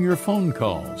taking your phone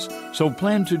calls, so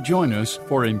plan to join us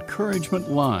for Encouragement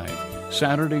Live,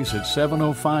 Saturdays at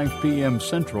 7:05 p.m.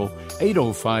 Central,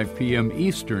 8:05 p.m.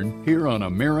 Eastern, here on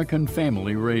American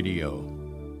Family Radio.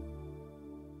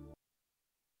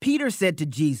 Peter said to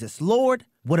Jesus, "Lord,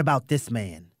 what about this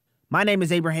man?" My name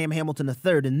is Abraham Hamilton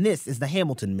III, and this is the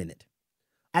Hamilton Minute.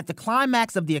 At the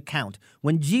climax of the account,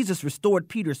 when Jesus restored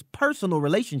Peter's personal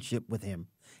relationship with him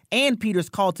and Peter's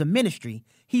call to ministry,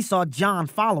 he saw John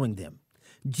following them.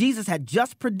 Jesus had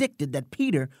just predicted that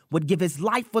Peter would give his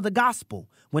life for the gospel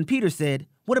when Peter said,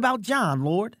 "What about John,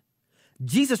 Lord?"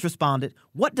 Jesus responded,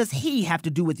 "What does he have to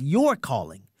do with your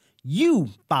calling?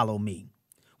 You follow me."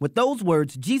 With those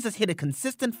words, Jesus hit a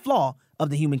consistent flaw of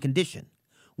the human condition.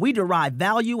 We derive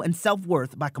value and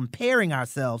self-worth by comparing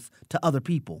ourselves to other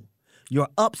people. Your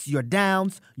ups, your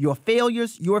downs, your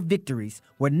failures, your victories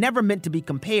were never meant to be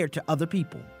compared to other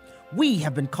people. We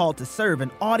have been called to serve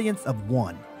an audience of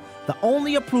one. The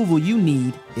only approval you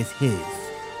need is His.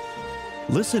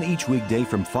 Listen each weekday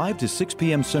from 5 to 6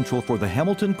 p.m. Central for the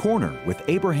Hamilton Corner with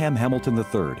Abraham Hamilton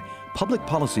III, Public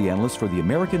Policy Analyst for the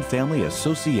American Family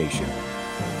Association.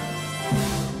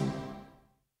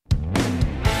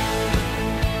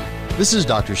 This is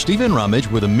Dr. Stephen Rummage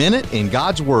with a minute in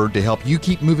God's Word to help you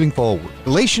keep moving forward.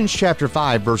 Galatians chapter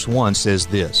 5 verse 1 says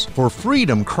this, "For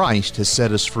freedom Christ has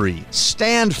set us free.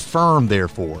 Stand firm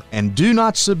therefore, and do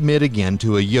not submit again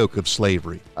to a yoke of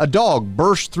slavery." A dog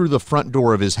burst through the front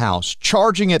door of his house,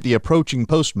 charging at the approaching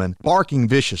postman, barking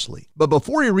viciously. But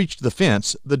before he reached the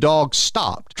fence, the dog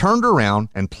stopped, turned around,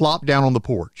 and plopped down on the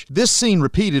porch. This scene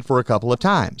repeated for a couple of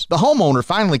times. The homeowner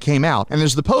finally came out, and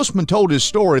as the postman told his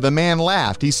story, the man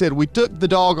laughed. He said, "We took the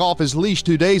dog off his leash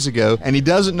 2 days ago, and he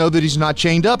doesn't know that he's not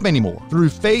chained up anymore." Through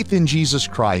faith in Jesus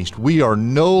Christ, we are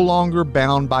no longer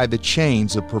bound by the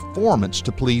chains of performance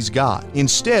to please God.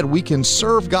 Instead, we can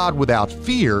serve God without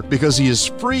fear because He has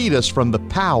freed us from the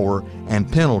power and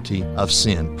penalty of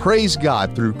sin. Praise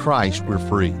God, through Christ we're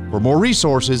free. For more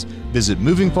resources, visit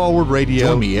Moving Forward Radio.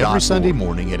 Join me every Sunday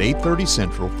morning at 8:30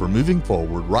 Central for Moving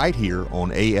Forward right here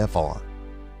on AFR.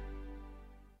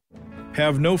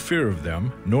 Have no fear of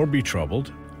them, nor be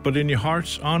troubled, but in your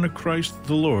hearts honor Christ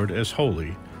the Lord as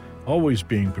holy, always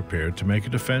being prepared to make a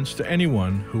defense to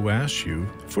anyone who asks you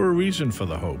for a reason for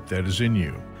the hope that is in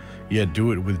you. Yet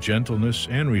do it with gentleness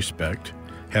and respect,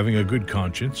 having a good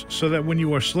conscience, so that when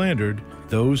you are slandered,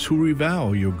 those who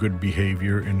revile your good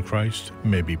behavior in Christ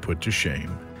may be put to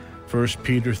shame. 1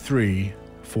 Peter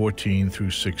 3:14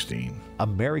 through 16.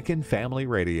 American Family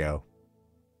Radio.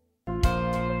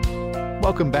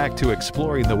 Welcome back to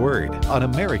Exploring the Word on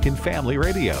American Family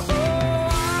Radio.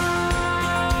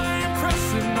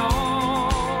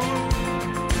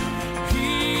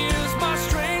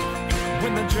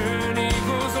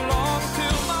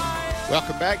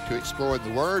 Welcome back to Exploring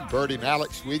the Word. Bert and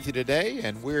Alex with you today,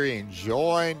 and we're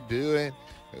enjoying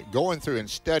going through and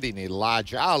studying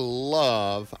Elijah. I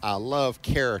love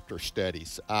character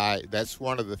studies. That's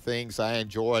one of the things I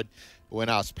enjoyed when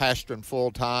I was pastoring full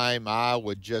time. I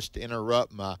would just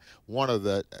interrupt one of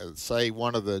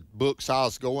the books I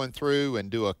was going through and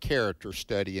do a character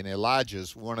study, and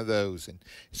Elijah's one of those. And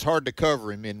it's hard to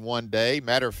cover him in one day.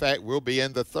 Matter of fact, we'll be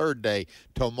in the third day.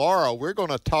 Tomorrow, we're going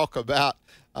to talk about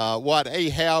what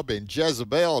Ahab and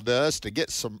Jezebel does to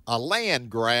get a land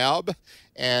grab,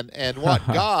 and what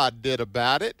God did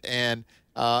about it. And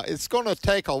it's going to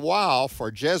take a while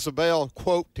for Jezebel,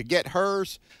 quote, to get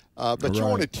hers. But right. You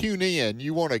want to tune in.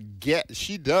 You want to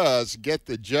she does get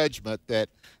the judgment that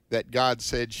God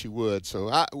said she would. So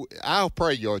I'll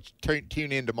pray you'll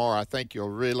tune in tomorrow. I think you'll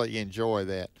really enjoy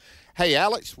that. Hey,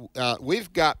 Alex,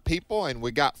 we've got people and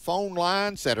we got phone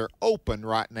lines that are open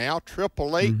right now,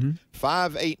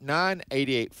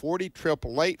 888-589-8840,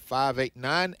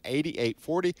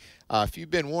 888-589-8840. If you've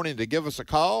been wanting to give us a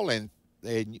call, and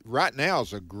right now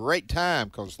is a great time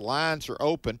because lines are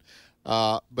open.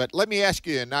 But let me ask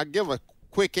you, and I'll give a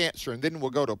quick answer, and then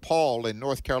we'll go to Paul in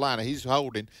North Carolina. He's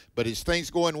holding, but is things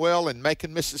going well in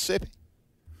Macon, Mississippi?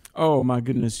 Oh, my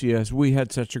goodness, yes. We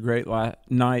had such a great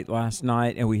night last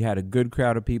night, and we had a good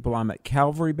crowd of people. I'm at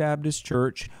Calvary Baptist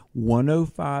Church,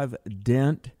 105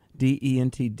 Dent,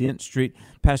 D-E-N-T, Dent Street.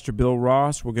 Pastor Bill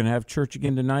Ross, we're going to have church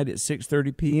again tonight at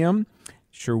 6:30 p.m.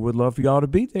 Sure would love for y'all to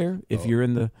be there if you're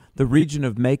in the region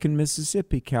of Macon,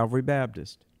 Mississippi, Calvary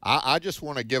Baptist. I just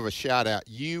want to give a shout out.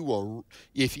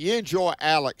 If you enjoy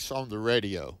Alex on the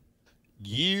radio,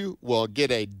 you will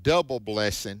get a double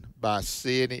blessing by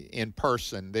seeing it in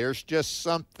person. There's just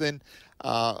something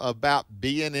about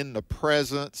being in the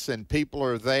presence and people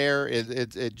are there.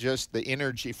 It just, the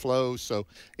energy flows. So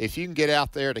if you can get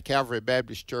out there to Calvary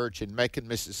Baptist Church in Macon,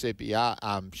 Mississippi,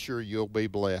 I'm sure you'll be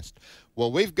blessed.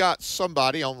 Well, we've got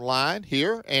somebody online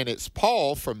here, and it's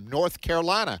Paul from North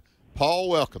Carolina. Paul,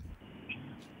 welcome.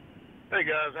 Hey,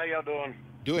 guys. How y'all doing?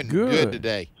 Doing good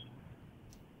today.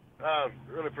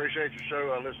 Really appreciate your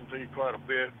show. I listen to you quite a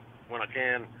bit when I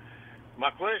can. My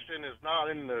question is not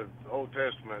in the Old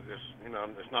Testament.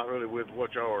 It's not really with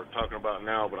what y'all are talking about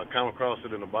now, but I come across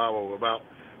it in the Bible about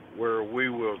where we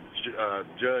will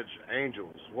judge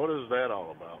angels. What is that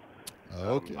all about?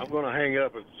 Okay. I'm going to hang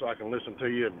up so I can listen to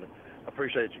you, and I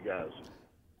appreciate you guys.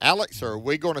 Alex, are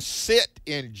we going to sit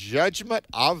in judgment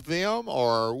of them, or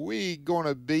are we going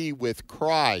to be with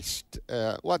Christ?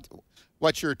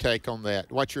 What's your take on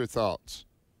that? What's your thoughts?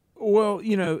 Well,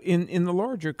 in the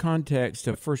larger context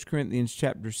of 1 Corinthians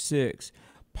chapter 6,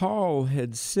 Paul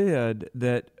had said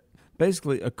that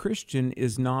basically a Christian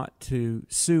is not to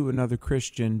sue another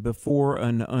Christian before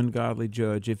an ungodly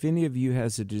judge. If any of you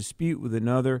has a dispute with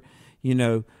another,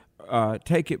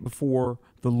 take it before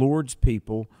the Lord's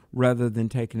people rather than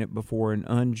taking it before an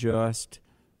unjust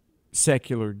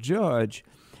secular judge.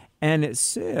 And it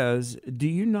says, do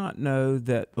you not know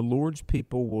that the Lord's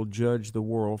people will judge the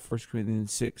world? 1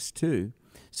 Corinthians 6:2.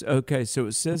 So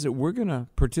it says that we're going to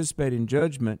participate in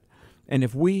judgment. And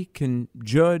if we can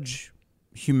judge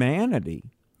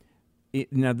humanity,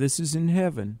 now this is in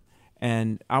heaven,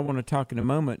 and I want to talk in a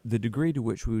moment the degree to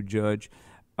which we would judge.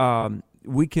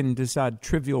 We can decide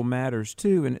trivial matters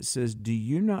too. And it says, do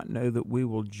you not know that we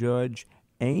will judge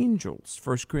angels?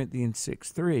 1 Corinthians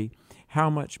 6:3. How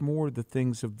much more the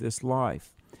things of this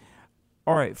life?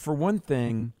 All right, for one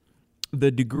thing,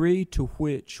 the degree to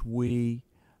which we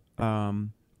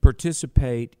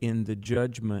participate in the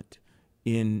judgment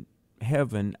in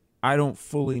heaven, I don't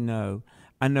fully know.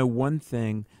 I know one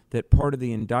thing, that part of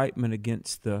the indictment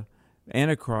against the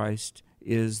Antichrist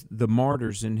is the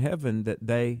martyrs in heaven, that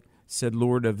they said,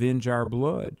 Lord, avenge our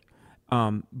blood.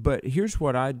 But here's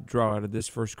what I draw out of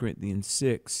this 1 Corinthians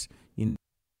 6,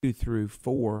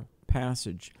 2-4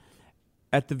 passage.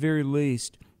 At the very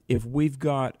least, if we've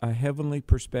got a heavenly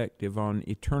perspective on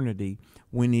eternity,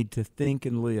 we need to think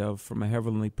and live from a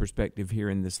heavenly perspective here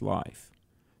in this life.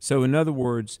 So in other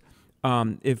words,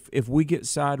 if we get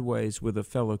sideways with a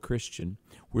fellow Christian,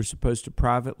 we're supposed to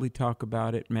privately talk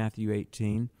about it, Matthew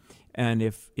 18. And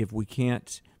if we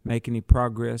can't make any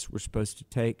progress, we're supposed to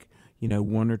take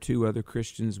one or two other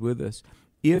Christians with us.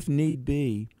 If need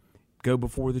be, go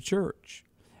before the church.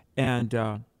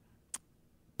 And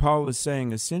Paul is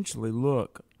saying essentially,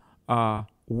 look,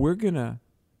 we're going to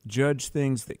judge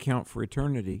things that count for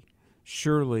eternity.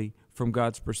 Surely, from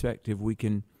God's perspective, we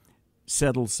can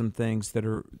settle some things that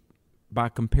are, by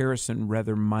comparison,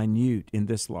 rather minute in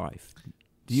this life.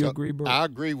 Do you agree, Bert? I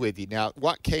agree with you. Now,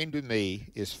 what came to me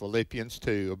is Philippians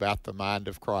 2 about the mind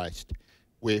of Christ.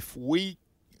 If we,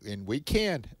 and we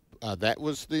can, that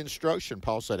was the instruction.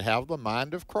 Paul said, have the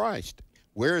mind of Christ.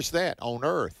 Where is that? On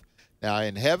earth. Now,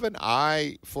 in heaven,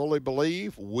 I fully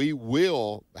believe we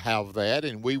will have that,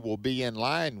 and we will be in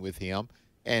line with him.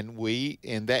 And we,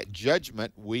 in that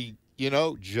judgment, we,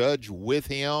 judge with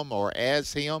him or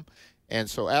as him. And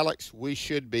so, Alex, we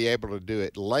should be able to do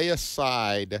it. Lay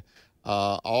aside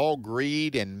all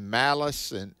greed and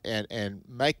malice and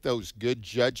make those good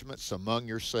judgments among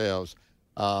yourselves.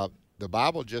 The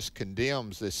Bible just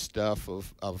condemns this stuff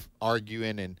of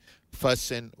arguing and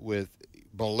fussing with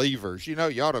believers. You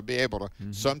ought to be able to,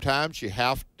 sometimes you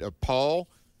have to, Paul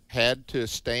had to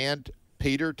stand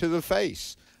Peter to the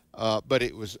face. But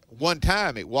it was one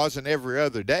time, it wasn't every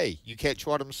other day. You catch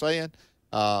what I'm saying?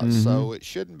 So it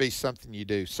shouldn't be something you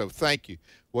do. So thank you.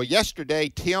 Well,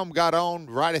 yesterday, Tim got on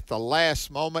right at the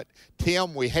last moment.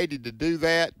 Tim, we hated to do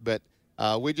that, but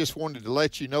we just wanted to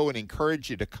let you know and encourage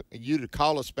you to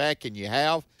call us back, and you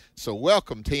have. So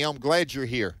welcome, Tim. Glad you're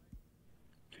here.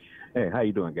 Hey, how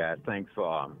you doing, guys? Thanks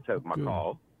for taking my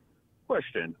call.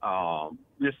 Question,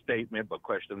 this statement, but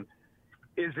question,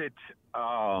 is it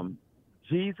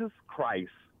Jesus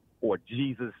Christ or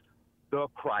Jesus the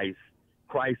Christ,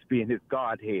 Christ being his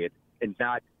Godhead and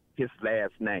not his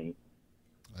last name?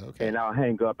 Okay. And I'll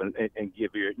hang up and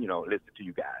give you, listen to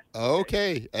you guys.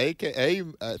 Okay.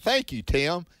 Thank you,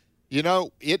 Tim.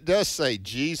 It does say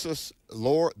Jesus,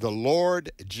 Lord, the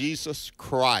Lord Jesus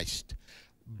Christ.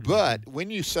 But when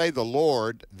you say the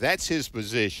Lord, that's his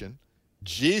position.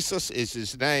 Jesus is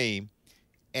his name.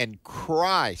 And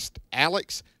Christ,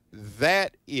 Alex,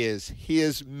 that is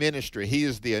his ministry. He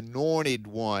is the anointed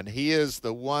one. He is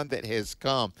the one that has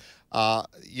come.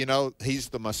 He's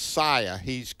the Messiah.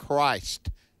 He's Christ.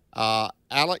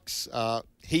 Alex,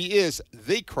 he is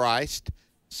the Christ.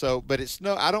 So, but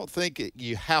I don't think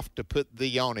you have to put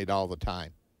 "the" on it all the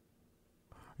time.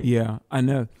 Yeah, I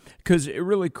know, because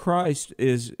really Christ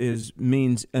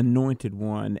means anointed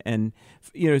one, and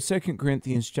 2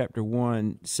 Corinthians chapter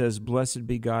 1 says, "Blessed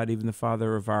be God, even the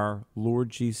Father of our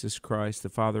Lord Jesus Christ, the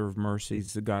Father of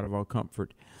mercies, the God of all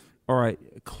comfort." All right,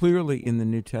 clearly in the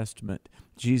New Testament,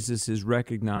 Jesus is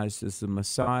recognized as the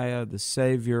Messiah, the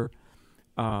Savior.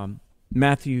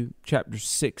 Matthew chapter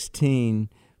 16,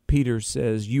 Peter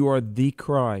says, "You are the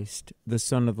Christ, the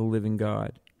Son of the living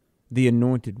God." The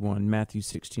anointed one, Matthew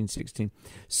 16:16.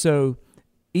 So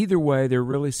either way, they're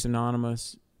really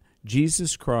synonymous.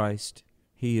 Jesus Christ,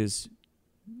 he is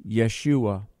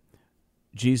Yeshua,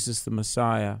 Jesus the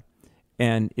Messiah.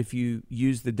 And if you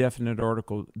use the definite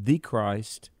article, the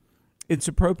Christ, it's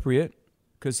appropriate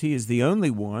because he is the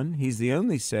only one. He's the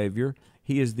only Savior.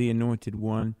 He is the anointed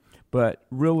one. But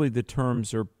really the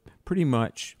terms are pretty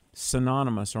much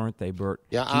synonymous, aren't they, Bert?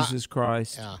 Yeah, Jesus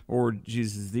Christ or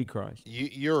Jesus the Christ.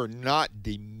 You're not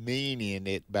demeaning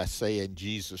it by saying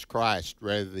Jesus Christ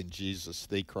rather than Jesus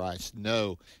the Christ.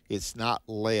 No, it's not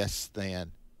less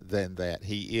than that.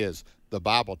 He is. The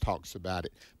Bible talks about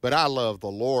it. But I love the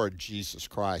Lord Jesus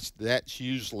Christ. That's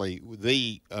usually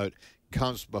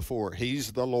comes before.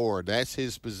 He's the Lord. That's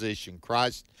his position.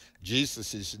 Christ,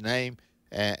 Jesus is his name.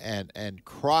 And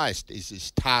Christ is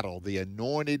his title, the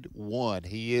Anointed One.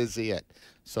 He is it.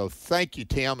 So thank you,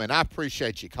 Tim, and I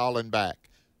appreciate you calling back.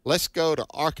 Let's go to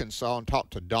Arkansas and talk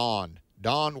to Dawn.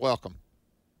 Dawn, welcome.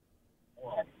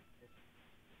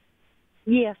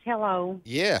 Yes, hello.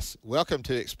 Yes, welcome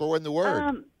to Exploring the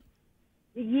Word.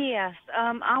 Yes,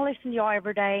 I listen to y'all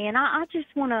every day, and I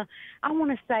just want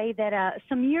to say that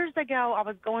some years ago I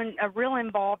was real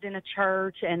involved in a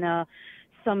church, and I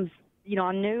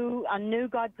knew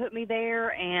God put me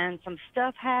there, and some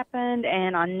stuff happened,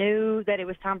 and I knew that it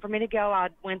was time for me to go. I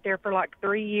went there for like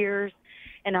 3 years,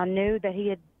 and I knew that he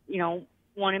had,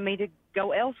 wanted me to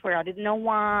go elsewhere. I didn't know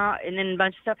why, and then a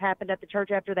bunch of stuff happened at the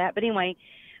church after that. But anyway,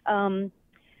 and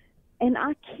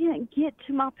I can't get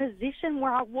to my position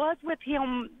where I was with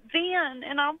him then,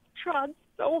 and I've tried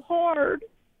so hard.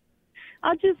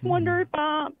 I just wonder if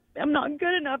I'm not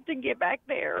good enough to get back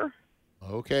there.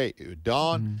 Okay,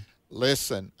 Dawn,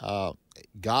 listen,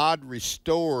 God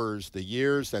restores the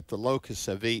years that the locusts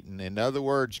have eaten. In other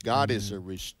words, God is a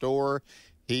restorer.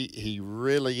 He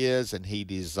really is, and he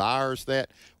desires that.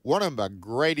 One of my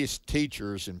greatest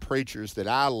teachers and preachers that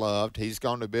I loved, he's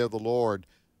going to be the Lord,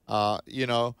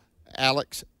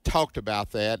 Alex talked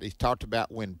about that. He talked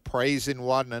about when praising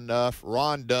wasn't enough.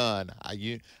 Ron Dunn,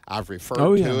 I've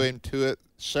referred to him to it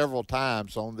several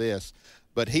times on this,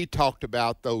 but he talked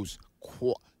about those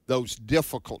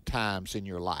difficult times in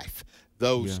your life,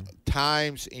 those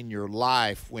times in your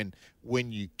life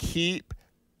when you keep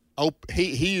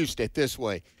he used it this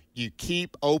way: you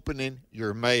keep opening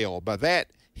your mail. By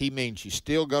that he means you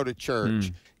still go to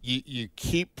church, you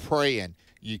keep praying,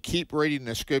 you keep reading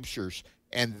the scriptures,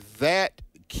 and that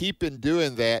keeping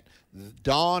doing that.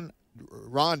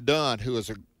 Ron Dunn, who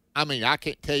is I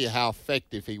can't tell you how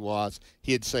effective he was.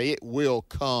 He'd say it will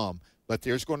come. But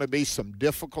there's going to be some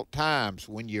difficult times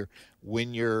when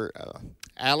you're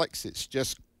Alex. It's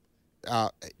just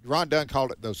Ron Dunn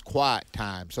called it those quiet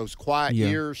times, those quiet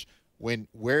years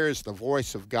where is the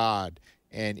voice of God,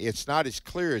 and it's not as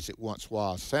clear as it once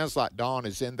was. Sounds like Dawn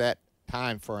is in that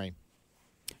time frame.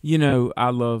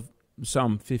 I love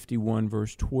Psalm 51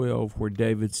 verse 12, where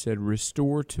David said,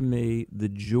 "Restore to me the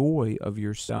joy of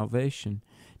your salvation."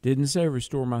 Didn't say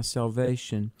restore my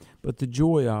salvation, but the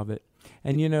joy of it.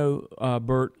 And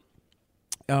Bert,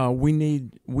 we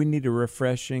need a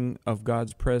refreshing of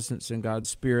God's presence and God's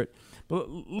Spirit. But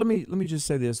let me just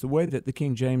say this: the way that the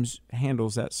King James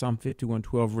handles that Psalm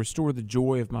 51:12, "Restore the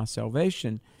joy of my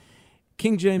salvation,"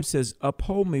 King James says,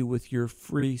 "Uphold me with your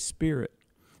free spirit."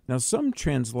 Now, some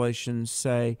translations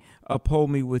say, "Uphold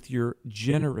me with your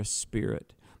generous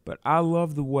spirit," but I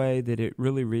love the way that it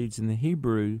really reads in the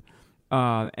Hebrew.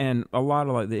 And a lot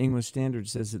of the English Standard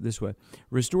says it this way: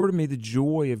 "Restore to me the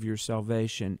joy of your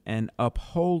salvation and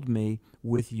uphold me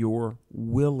with your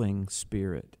willing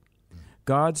spirit."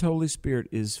 God's Holy Spirit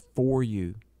is for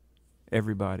you,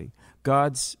 everybody.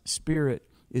 God's Spirit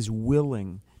is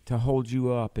willing to hold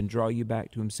you up and draw you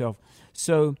back to himself.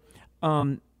 So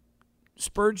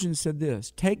Spurgeon said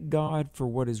this: take God for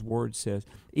what his word says.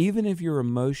 Even if your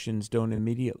emotions don't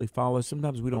immediately follow,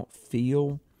 sometimes we don't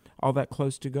feel all that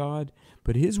close to God,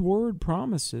 but his word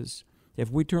promises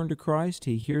if we turn to Christ,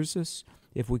 he hears us.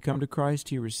 If we come to Christ,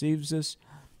 he receives us.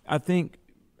 I think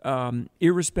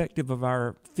irrespective of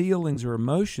our feelings or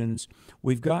emotions,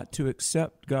 we've got to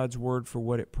accept God's word for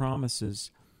what it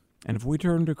promises. And if we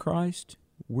turn to Christ,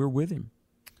 we're with him.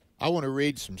 I want to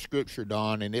read some scripture,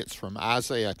 Don, and it's from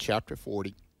Isaiah chapter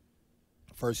 40,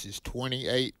 verses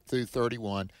 28 through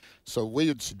 31. So we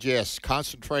would suggest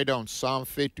concentrate on Psalm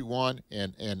 51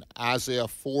 and Isaiah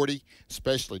 40,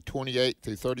 especially 28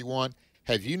 through 31.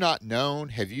 Have you not known,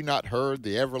 have you not heard,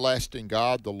 the everlasting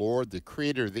God, the Lord, the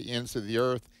creator of the ends of the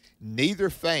earth, neither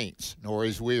faints nor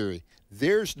is weary.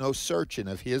 There's no searching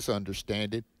of his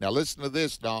understanding. Now listen to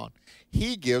this, Don.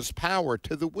 He gives power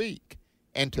to the weak,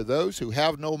 and to those who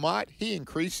have no might, he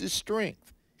increases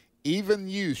strength. Even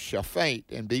youth shall faint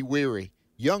and be weary.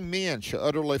 Young men shall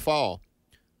utterly fall.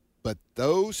 But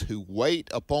those who wait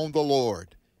upon the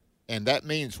Lord, and that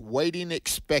means waiting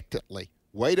expectantly,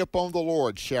 wait upon the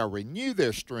Lord, shall renew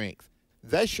their strength.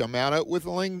 They shall mount up with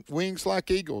wings like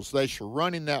eagles. They shall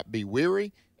run and not be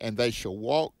weary, and they shall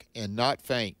walk and not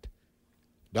faint.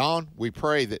 Don, we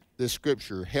pray that this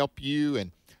scripture help you,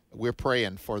 and we're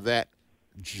praying for that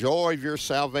joy of your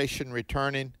salvation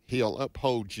returning. He'll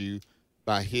uphold you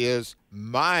by his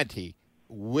mighty,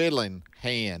 willing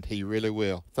hand. He really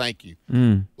will. Thank you.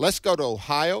 Let's go to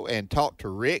Ohio and talk to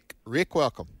Rick. Rick,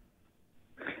 welcome.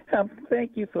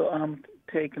 Thank you for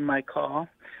taking my call.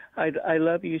 I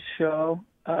love your show,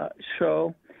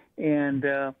 and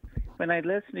when I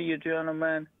listen to you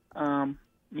gentlemen,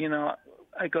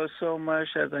 I go so much,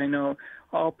 as I know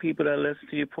all people that listen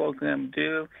to your program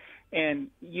do. And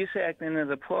you say at the end of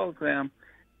the program,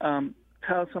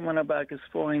 tell someone about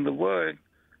exploring the Word,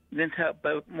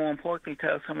 but more importantly,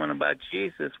 tell someone about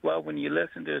Jesus. Well, when you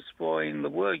listen to Exploring the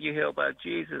Word, you hear about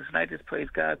Jesus, and I just praise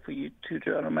God for you two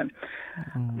gentlemen.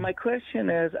 My question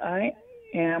is, I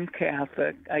am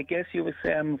Catholic. I guess you would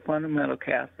say I'm a fundamental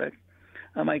Catholic.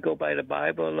 I go by the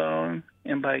Bible alone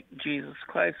and by Jesus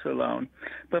Christ alone.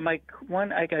 But I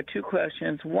got two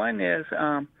questions. One is,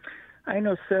 I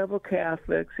know several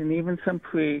Catholics and even some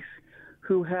priests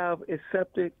who have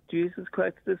accepted Jesus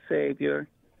Christ as Savior.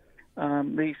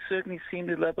 They certainly seem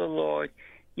to love the Lord,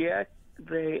 yet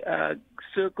they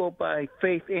still go by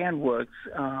faith and works.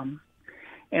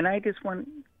 And I just want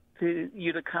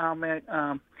you to comment,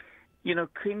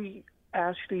 can you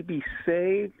actually be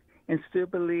saved and still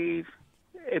believe,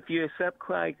 if you accept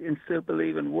Christ and still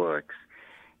believe in works,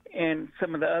 and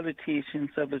some of the other teachings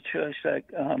of the church, like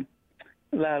a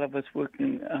lot of us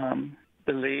working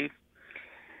believe?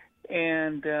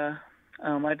 And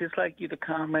I'd just like you to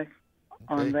comment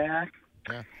on that.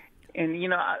 Yeah.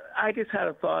 And, I just had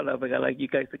a thought of it I'd like you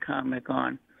guys to comment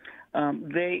on.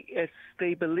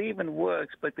 They believe in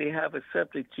works, but they have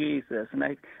accepted Jesus, and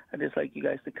I'd just like you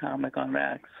guys to comment on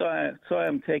that. Sorry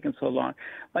I'm taking so long.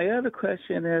 My other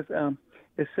question is,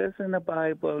 it says in the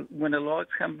Bible, when the Lord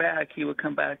come back, he will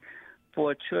come back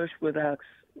for a church without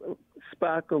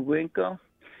spot or wrinkle.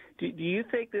 Do you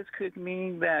think this could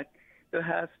mean that there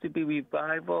has to be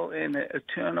revival in the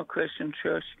eternal Christian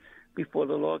church before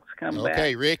the Lord's come back?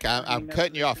 Okay, Rick, I'm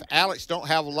cutting you off. Alex don't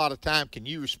have a lot of time. Can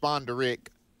you respond to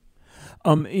Rick?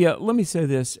 Yeah, let me say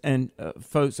this, and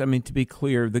folks, to be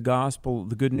clear, the gospel,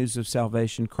 the good news of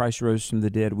salvation, Christ rose from the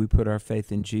dead, we put our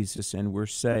faith in Jesus, and we're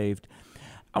saved.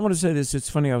 I want to say this. It's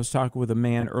funny, I was talking with a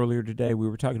man earlier today. We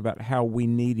were talking about how we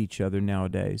need each other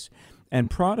nowadays. And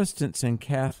Protestants and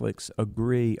Catholics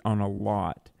agree on a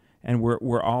lot. And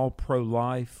we're all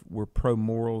pro-life, we're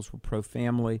pro-morals, we're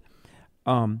pro-family.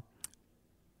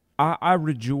 I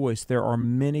rejoice there are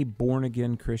many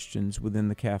born-again Christians within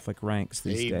the Catholic ranks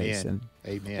these days.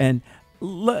 Amen.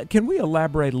 And can we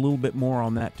elaborate a little bit more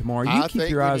on that tomorrow? You keep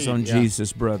your eyes on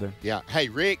Jesus, brother. Yeah. Hey,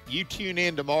 Rick, you tune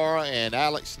in tomorrow, and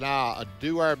Alex and I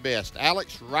do our best.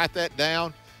 Alex, write that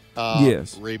down.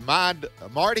 Yes.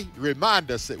 Marty,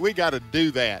 remind us that we got to do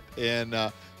that, and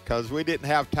because we didn't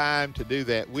have time to do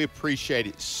that. We appreciate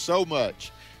it so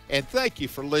much. And thank you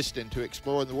for listening to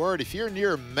Exploring the Word. If you're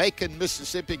near Macon,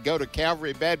 Mississippi, go to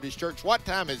Calvary Baptist Church. What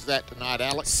time is that tonight,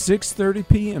 Alex? 6:30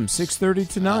 p.m., 6:30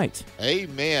 tonight.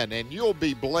 Amen. And you'll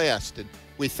be blessed. And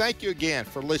we thank you again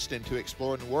for listening to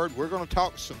Exploring the Word. We're going to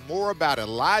talk some more about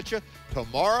Elijah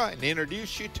tomorrow and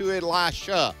introduce you to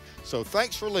Elisha. So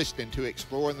thanks for listening to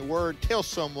Exploring the Word. Tell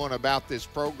someone about this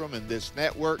program and this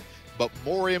network, but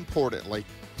more importantly,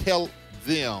 tell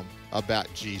them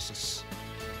about Jesus.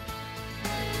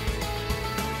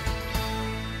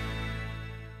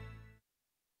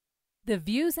 The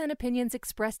views and opinions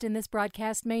expressed in this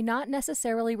broadcast may not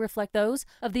necessarily reflect those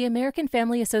of the American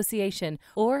Family Association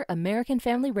or American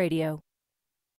Family Radio.